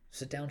like,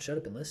 sit down, shut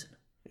up, and listen.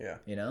 Yeah.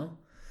 You know?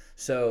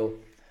 So,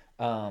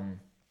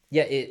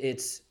 yeah,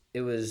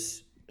 it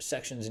was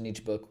sections in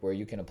each book where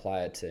you can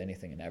apply it to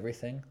anything and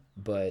everything.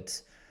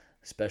 But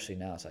especially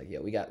now, it's like, yeah,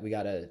 we got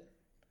to,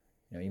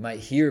 you know, you might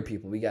hear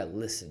people, we got to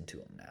listen to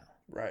them now.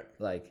 Right.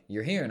 Like,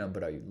 you're hearing them,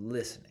 but are you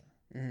listening?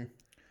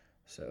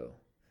 So.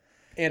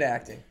 And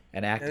acting.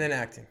 And then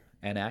acting.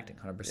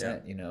 100%. Yeah.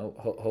 You know,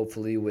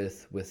 hopefully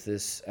with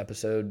this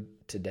episode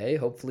today,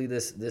 hopefully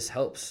this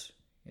helps.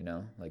 You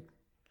know, like,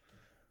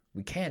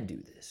 we can do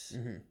this.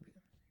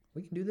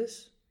 We can do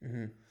this.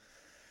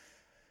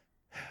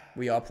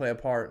 We all play a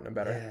part, no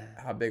matter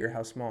how big or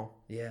how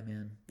small. Yeah,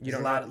 man. You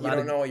don't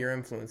know what your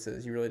influence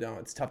is. You really don't.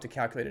 It's tough to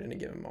calculate it in a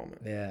given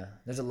moment. Yeah.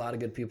 There's a lot of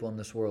good people in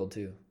this world,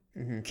 too.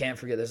 Can't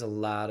forget there's a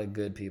lot of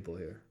good people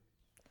here.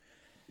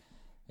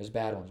 There's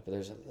bad ones, but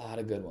there's a lot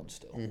of good ones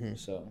still.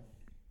 So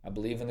I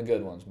believe in the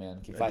good ones, man.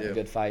 Keep fighting the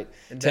good fight.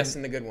 Invest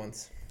in the good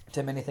ones.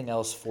 Tim, anything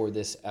else for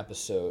this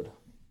episode?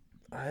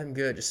 I'm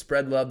good. Just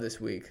spread love this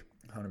week.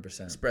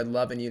 100%. Spread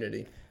love and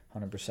unity.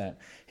 100%.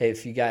 Hey,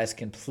 if you guys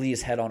can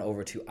please head on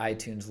over to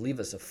iTunes, leave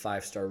us a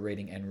 5-star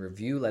rating and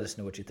review. Let us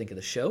know what you think of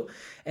the show.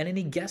 And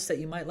any guests that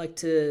you might like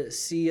to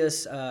see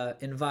us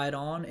invite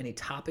on, any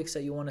topics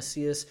that you want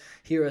to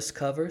hear us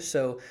cover.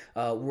 So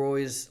we're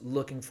always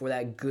looking for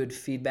that good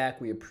feedback.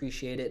 We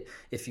appreciate it.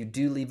 If you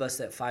do leave us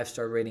that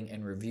 5-star rating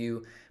and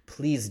review,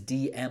 please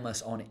DM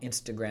us on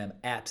Instagram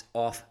at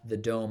Off the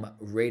Dome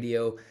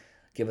Radio.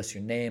 Give us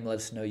your name. Let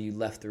us know you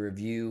left the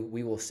review.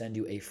 We will send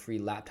you a free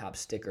laptop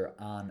sticker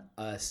on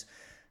us.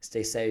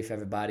 Stay safe,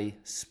 everybody.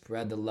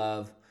 Spread the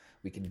love.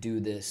 We can do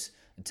this.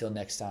 Until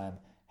next time,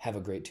 have a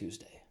great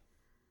Tuesday.